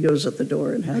leave our egos at the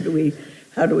door, and how do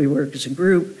we work as a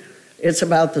group. It's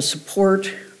about the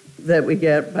support that we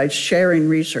get by sharing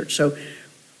research. So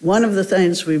one of the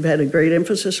things we've had a great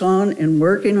emphasis on in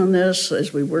working on this,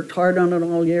 as we worked hard on it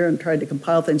all year and tried to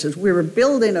compile things, is we were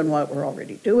building on what we're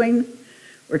already doing.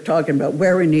 We're talking about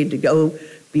where we need to go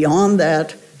beyond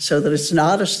that so that it's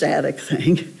not a static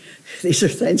thing. These are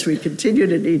things we continue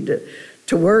to need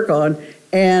to work on,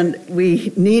 and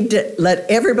we need to let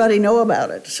everybody know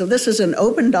about it. So this is an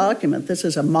open document. This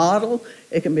is a model.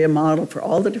 It can be a model for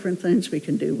all the different things we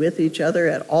can do with each other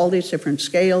at all these different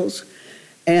scales.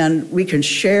 And we can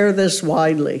share this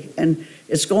widely. And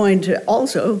it's going to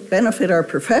also benefit our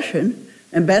profession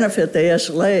and benefit the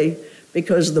ASLA,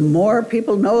 because the more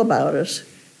people know about us,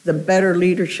 the better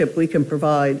leadership we can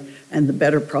provide and the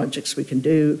better projects we can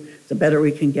do, the better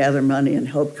we can gather money and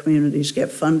help communities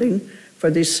get funding for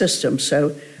these systems. So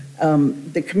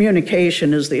the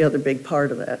communication is the other big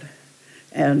part of that.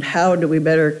 And how do we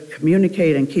better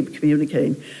communicate and keep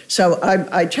communicating? So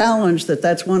I challenge that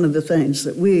that's one of the things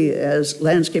that we as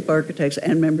landscape architects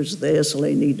and members of the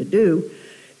ASLA need to do,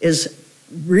 is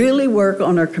really work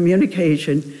on our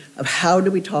communication of how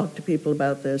do we talk to people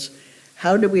about this?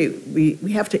 How do we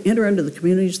have to enter into the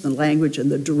communities and the language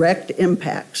and the direct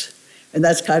impacts. And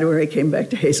that's kind of where I came back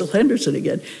to Hazel Henderson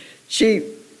again.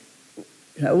 She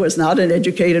was not an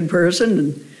educated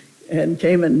person and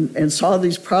came and saw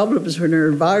these problems in her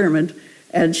environment,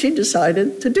 and she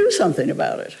decided to do something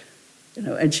about it.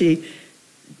 And she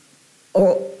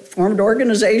formed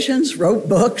organizations, wrote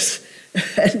books,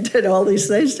 and did all these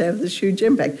things to have this huge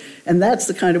impact. And that's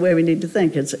the kind of way we need to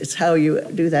think. It's how you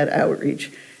do that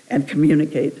outreach and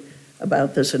communicate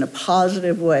about this in a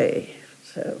positive way.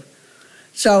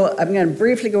 So I'm going to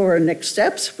briefly go over our next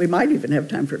steps. We might even have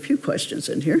time for a few questions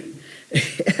in here.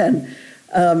 And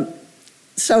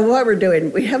so what we're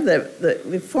doing, we have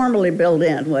we formally build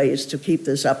in ways to keep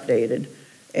this updated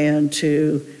and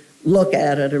to look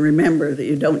at it and remember that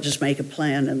you don't just make a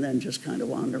plan and then just kind of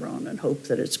wander on and hope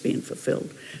that it's being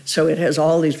fulfilled. So it has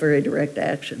all these very direct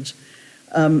actions.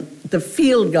 The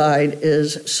field guide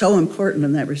is so important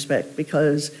in that respect,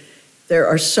 because there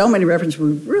are so many references.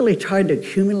 We've really tried to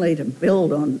accumulate and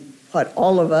build on what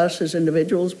all of us as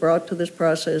individuals brought to this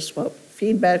process, what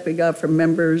feedback we got from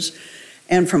members,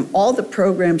 and from all the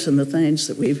programs and the things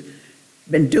that we've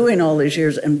been doing all these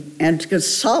years, and to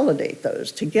consolidate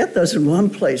those, to get those in one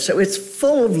place. So it's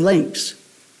full of links.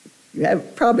 You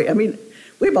have probably,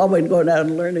 we've all been going out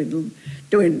and learning,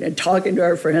 doing and talking to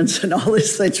our friends and all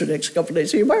these things for the next couple of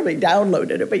days. So you probably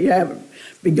downloaded it, but you haven't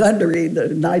begun to read the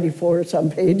 94 some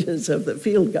pages of the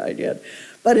field guide yet.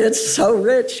 But it's so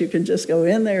rich, you can just go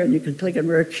in there and you can click, and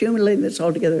we're accumulating this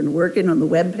all together and working on the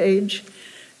web page.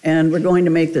 And we're going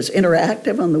to make this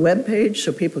interactive on the web page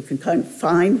so people can kind of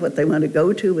find what they want to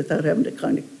go to without having to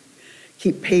kind of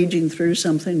keep paging through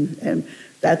something. And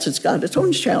it's got its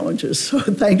own challenges. So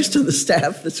thanks to the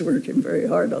staff that's working very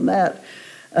hard on that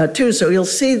too. So you'll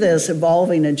see this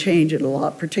evolving and changing a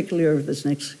lot, particularly over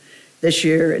this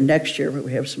year and next year, where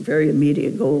we have some very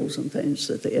immediate goals and things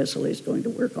that the ASLA is going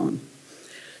to work on.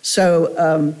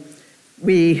 So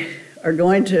we are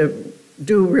going to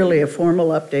do really a formal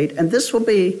update, and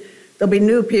there'll be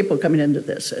new people coming into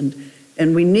this,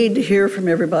 and we need to hear from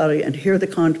everybody and hear the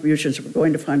contributions. We're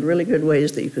going to find really good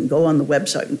ways that you can go on the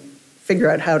website and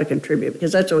figure out how to contribute,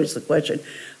 because that's always the question.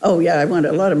 Oh yeah, I want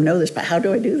to let them know this, but how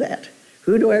do I do that?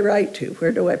 Who do I write to?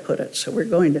 Where do I put it? So we're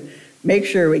going to make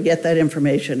sure we get that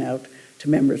information out to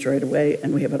members right away,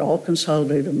 and we have it all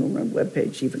consolidated on the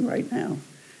webpage even right now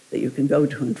that you can go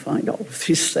to and find all of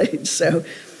these things. So.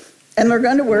 And we're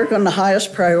going to work on the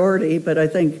highest priority, but I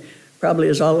think probably,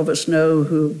 as all of us know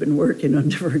who've been working on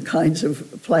different kinds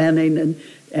of planning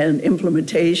and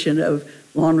implementation of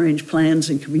long-range plans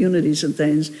and communities and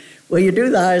things, well, you do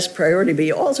the highest priority, but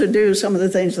you also do some of the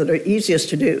things that are easiest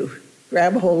to do.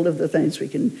 Grab hold of the things we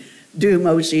can do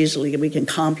most easily and we can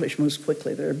accomplish most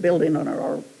quickly. They're building on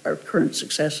our current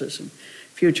successes and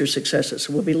future successes.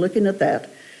 So we'll be looking at that.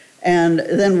 And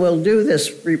then we'll do this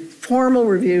formal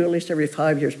review at least every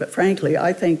 5 years. But frankly,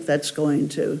 I think this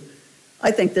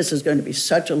is going to be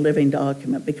such a living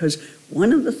document, because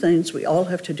one of the things we all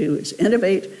have to do is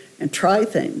innovate and try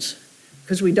things,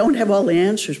 because we don't have all the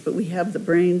answers, but we have the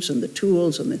brains and the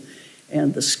tools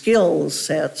and the skill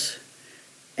sets,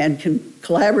 and can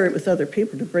collaborate with other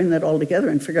people to bring that all together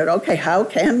and figure out, okay, how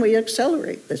can we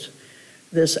accelerate this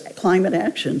this climate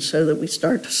action so that we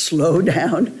start to slow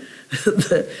down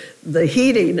the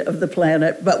heating of the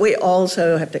planet, but we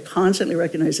also have to constantly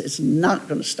recognize it's not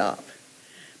going to stop.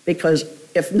 Because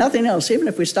if nothing else, even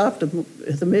if we stopped the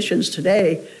emissions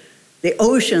today, the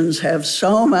oceans have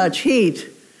so much heat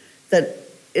that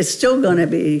it's still going to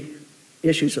be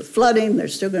issues with flooding.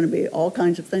 There's still going to be all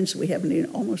kinds of things that we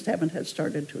almost haven't had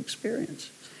started to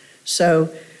experience. So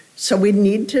we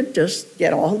need to just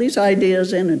get all these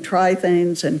ideas in and try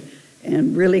things and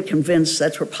really convince.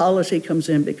 That's where policy comes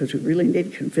in, because we really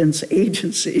need to convince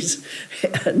agencies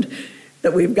and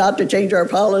that we've got to change our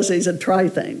policies and try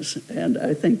things. And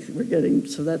I think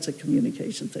so that's a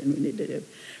communication thing we need to do.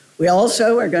 We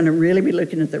also are going to really be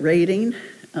looking at the rating,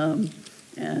 and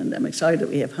I'm excited that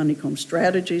we have honeycomb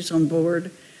strategies on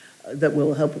board that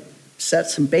will help set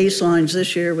some baselines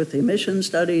this year with the emission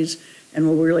studies, and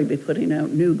we'll really be putting out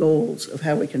new goals of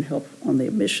how we can help on the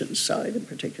emissions side in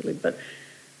particular.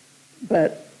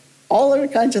 But all of the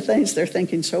kinds of things, they're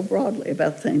thinking so broadly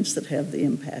about things that have the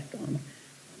impact on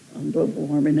global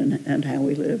warming and how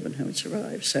we live and how we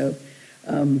survive. So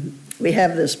we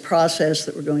have this process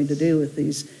that we're going to do with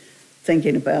these,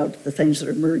 thinking about the things that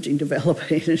are emerging,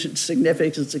 developing, and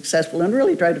significant and successful, and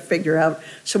really try to figure out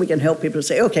so we can help people to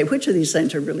say, okay, which of these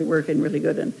things are really working really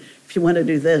good, and if you want to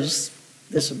do this,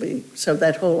 this will be. So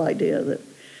that whole idea that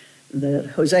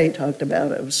José talked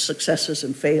about of successes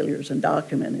and failures and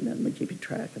documenting them and keeping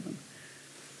track of them.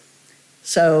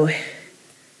 So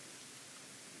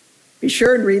be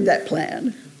sure and read that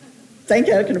plan. Think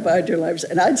how it can apply to your lives.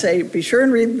 And I'd say be sure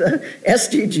and read the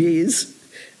SDGs,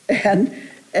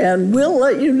 and we'll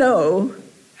let you know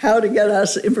how to get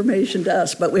us information to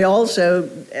us. But we also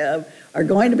are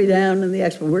going to be down in the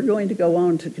expo. We're going to go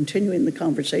on to continuing the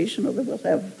conversation, although we'll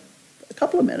have a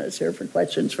couple of minutes here for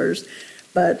questions first.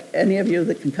 But any of you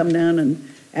that can come down and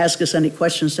ask us any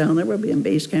questions down there, we'll be in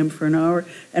base camp for an hour.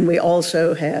 And we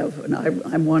also have, and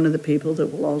I'm one of the people that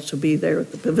will also be there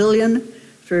at the pavilion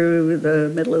through the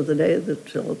middle of the day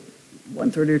until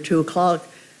 1:30 or 2 o'clock.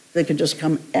 They can just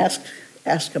come ask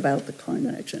about the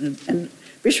climate action. And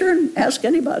be sure and ask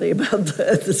anybody about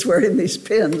that's wearing these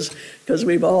pins, because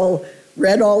we've all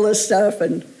read all this stuff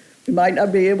and we might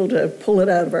not be able to pull it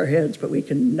out of our heads, but we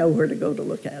can know where to go to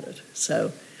look at it.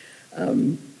 So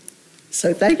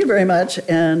thank you very much.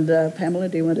 And Pamela,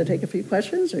 do you want to take a few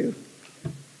questions? Or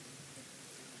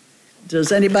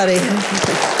does anybody?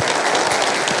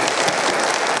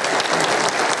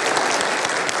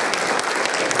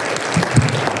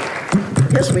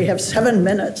 Yes, we have 7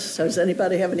 minutes. So does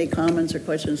anybody have any comments or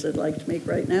questions they'd like to make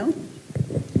right now?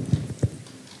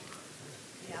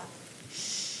 Yeah,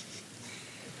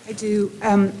 I do.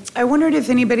 I wondered if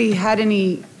anybody had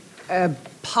any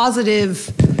positive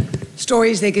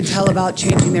stories they could tell about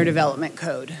changing their development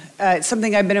code. It's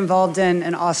something I've been involved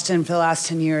in Austin for the last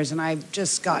 10 years, and I've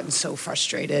just gotten so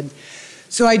frustrated.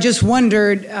 So I just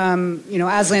wondered,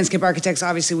 as landscape architects,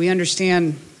 obviously we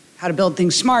understand how to build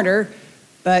things smarter,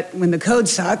 but when the code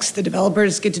sucks, the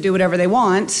developers get to do whatever they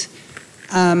want.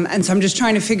 And so I'm just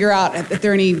trying to figure out if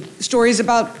there are any stories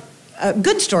about,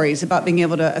 good stories about being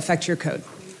able to affect your code.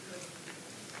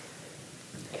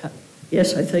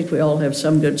 Yes, I think we all have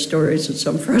some good stories and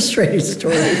some frustrating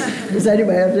stories. Does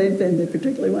anybody have anything they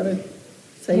particularly want to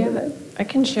say to that? I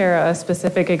can share a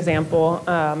specific example.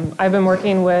 I've been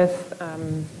working with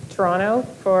Toronto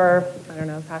for,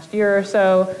 the past year or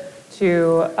so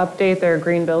to update their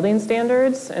green building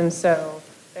standards. And so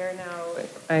they're now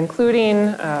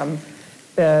including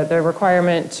the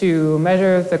requirement to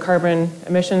measure the carbon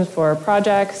emissions for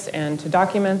projects and to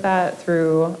document that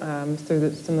through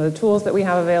some of the tools that we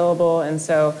have available. And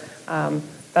so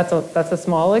that's a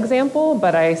small example,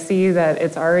 but I see that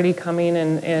it's already coming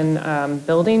in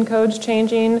building codes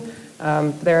changing.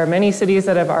 There are many cities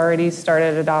that have already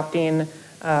started adopting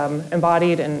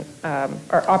embodied and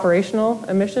or operational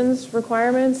emissions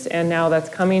requirements, and now that's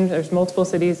coming. There's multiple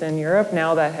cities in Europe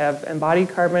now that have embodied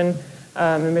carbon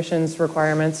emissions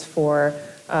requirements for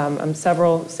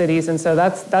several cities, and so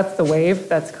that's the wave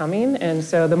that's coming. And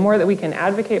so the more that we can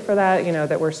advocate for that,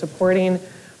 that we're supporting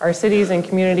our cities and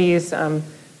communities,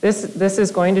 this is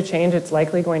going to change. It's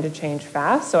likely going to change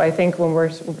fast. So I think when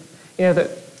we're,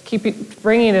 keep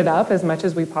bringing it up as much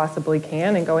as we possibly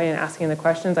can and going and asking the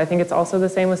questions. I think it's also the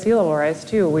same with sea level rise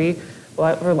too.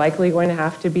 We're likely going to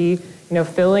have to be,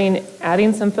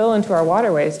 adding some fill into our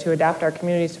waterways to adapt our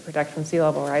communities to protect from sea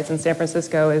level rise. And San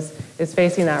Francisco is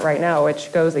facing that right now,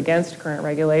 which goes against current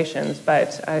regulations.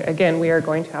 But again, we are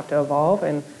going to have to evolve.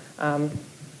 And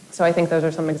so I think those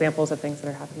are some examples of things that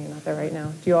are happening out there right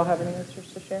now. Do you all have any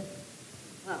answers to share?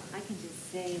 Well, I can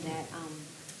just say that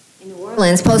in New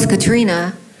Orleans,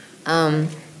 post-Katrina,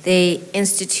 They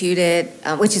instituted,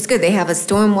 which is good, they have a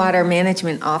stormwater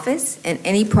management office, and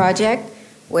any project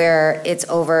where it's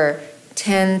over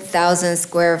 10,000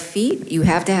 square feet, you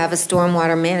have to have a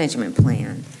stormwater management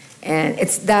plan. And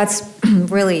that's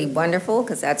really wonderful,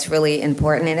 because that's really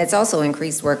important, and it's also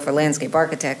increased work for landscape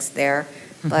architects there.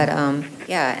 But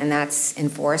yeah, and that's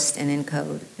enforced and in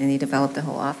code, and they developed a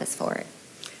whole office for it.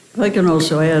 If I can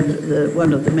also add that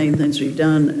one of the main things we've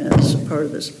done as part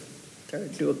of this, sorry,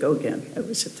 do a go again, I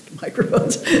always hit the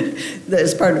microphones.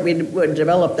 As part of, we would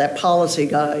develop that policy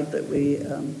guide that we,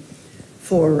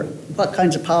 for what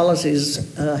kinds of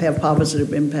policies have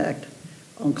positive impact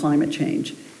on climate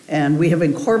change. And we have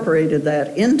incorporated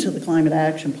that into the climate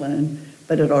action plan,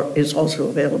 but it is also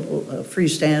available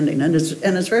freestanding. And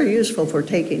it's very useful for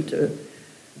taking to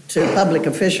public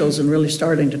officials and really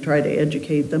starting to try to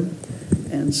educate them.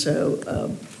 And so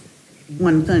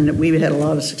one thing that we had a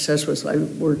lot of success with, I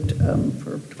worked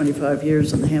for 25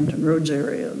 years in the Hampton Roads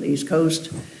area on the East Coast.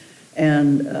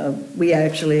 And we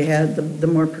actually had the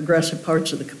more progressive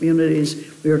parts of the communities.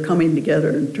 We were coming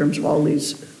together in terms of all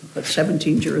these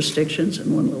 17 jurisdictions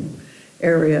in one little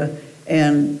area.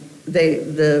 And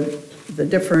the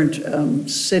different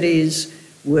cities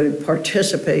would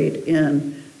participate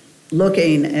in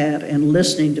looking at and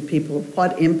listening to people.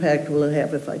 What impact will it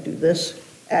have if I do this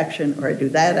action or I do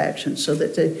that action, so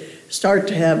that they start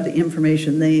to have the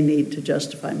information they need to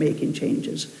justify making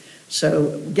changes.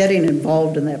 So getting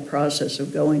involved in that process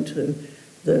of going to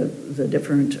the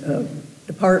different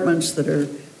departments that are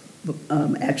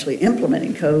actually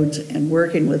implementing codes and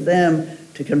working with them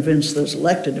to convince those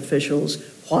elected officials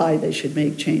why they should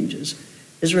make changes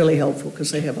is really helpful,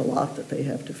 because they have a lot that they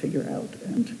have to figure out.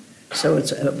 And so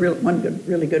it's a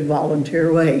really good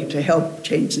volunteer way to help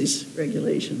change these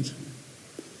regulations.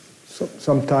 So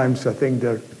sometimes I think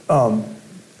that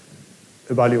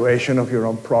evaluation of your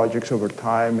own projects over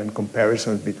time and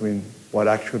comparisons between what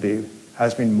actually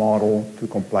has been modeled to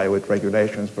comply with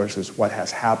regulations versus what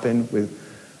has happened with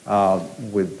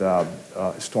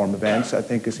storm events, I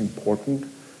think is important.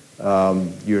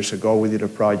 Years ago, we did a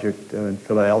project in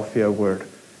Philadelphia where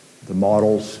the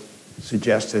models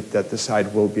suggested that the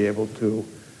site will be able to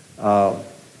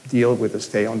deal with a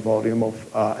stay-on volume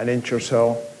of an inch or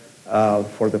so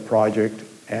for the project.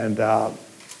 And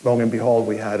lo and behold,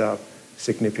 we had a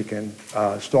significant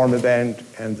storm event,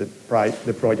 and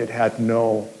the project had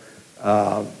no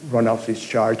runoff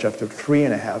discharge after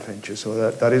 3.5 inches. So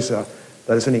that is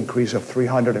an increase of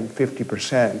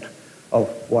 350% of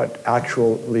what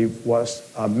actually was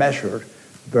measured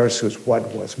versus what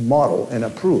was modeled and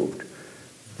approved.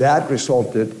 That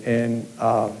resulted in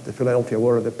the Philadelphia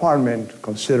Water Department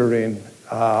considering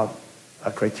a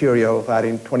criteria of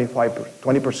adding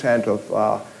 20%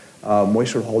 of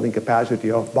moisture holding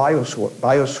capacity of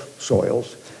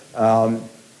biosoils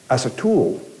as a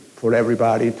tool for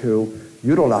everybody to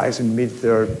utilize and meet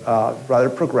their rather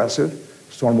progressive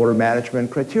stormwater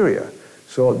management criteria.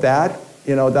 So that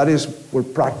is where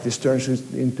practice turns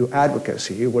into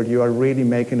advocacy, where you are really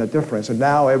making a difference. And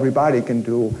now everybody can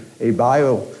do a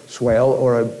bioswale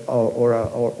or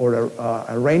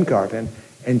a rain garden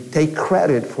and take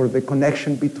credit for the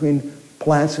connection between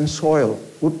plants and soil.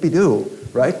 Whoop-de-doo,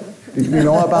 right? Did you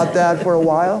know about that for a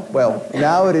while? Well,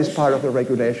 now it is part of the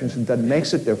regulations, and that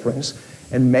makes a difference.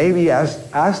 And maybe as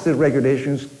the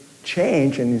regulations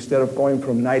change, and instead of going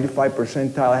from 95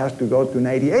 percentile, it has to go to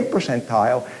 98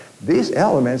 percentile, these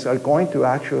elements are going to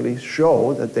actually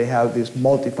show that they have this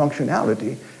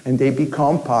multifunctionality, and they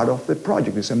become part of the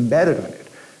project. It's embedded in it.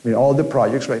 I mean, all the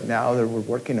projects right now that we're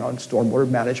working on, stormwater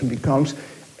management becomes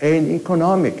an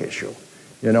economic issue.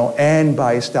 And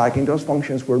by stacking those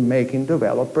functions, we're making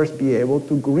developers be able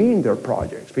to green their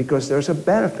projects, because there's a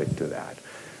benefit to that.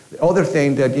 The other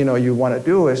thing that you want to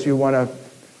do is you want to,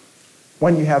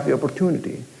 when you have the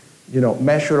opportunity,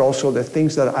 measure also the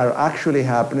things that are actually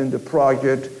happening in the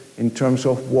project in terms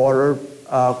of water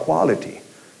quality.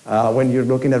 When you're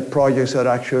looking at projects that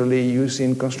are actually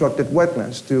using constructed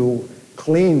wetlands to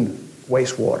clean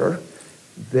wastewater,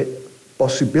 the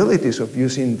possibilities of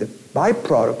using the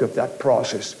byproduct of that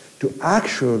process to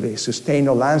actually sustain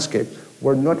a landscape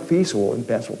were not feasible in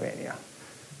Pennsylvania.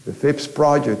 The FIPS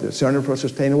project, the Center for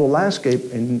Sustainable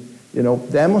Landscape,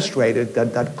 demonstrated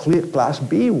that Class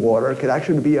B water could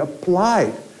actually be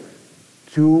applied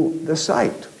to the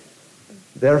site,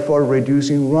 therefore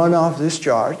reducing runoff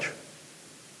discharge,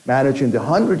 managing the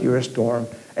 100-year storm,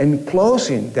 and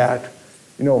closing that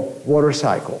water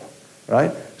cycle,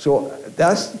 right? So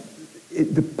that's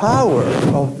the power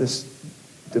of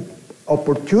the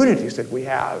opportunities that we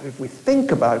have, if we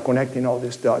think about connecting all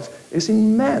these dots, is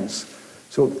immense.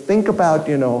 So think about,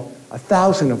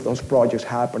 1,000 of those projects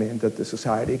happening that the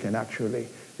society can actually,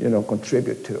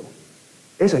 contribute to.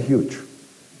 It's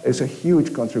a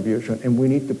huge contribution, and we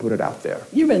need to put it out there.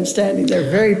 You've been standing there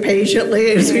very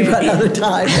patiently as we run out of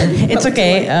time. It's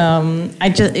okay.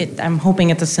 I'm hoping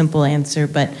it's a simple answer,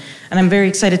 and I'm very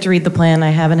excited to read the plan. I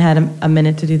haven't had a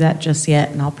minute to do that just yet,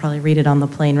 and I'll probably read it on the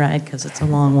plane ride because it's a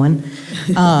long one.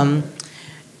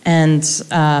 And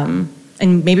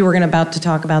maybe we're about to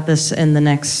talk about this in the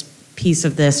next piece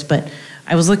of this, but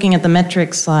I was looking at the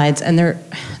metric slides, and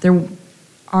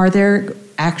are there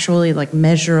actually like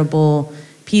measurable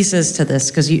pieces to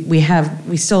this? Because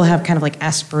we still have kind of like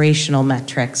aspirational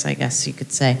metrics, I guess you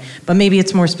could say, but maybe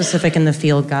it's more specific in the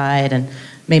field guide, and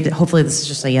hopefully this is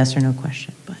just a yes or no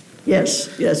question. But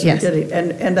yes, we did it.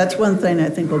 And that's one thing I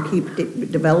think we'll keep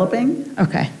developing.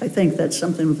 Okay. I think that's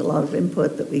something with a lot of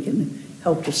input that we can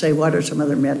help to say what are some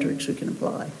other metrics we can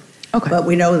apply. Okay. But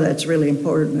we know that's really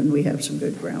important, and we have some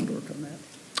good groundwork on that.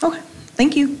 Okay.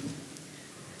 Thank you.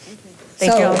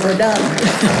 Thank you all. We're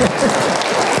done.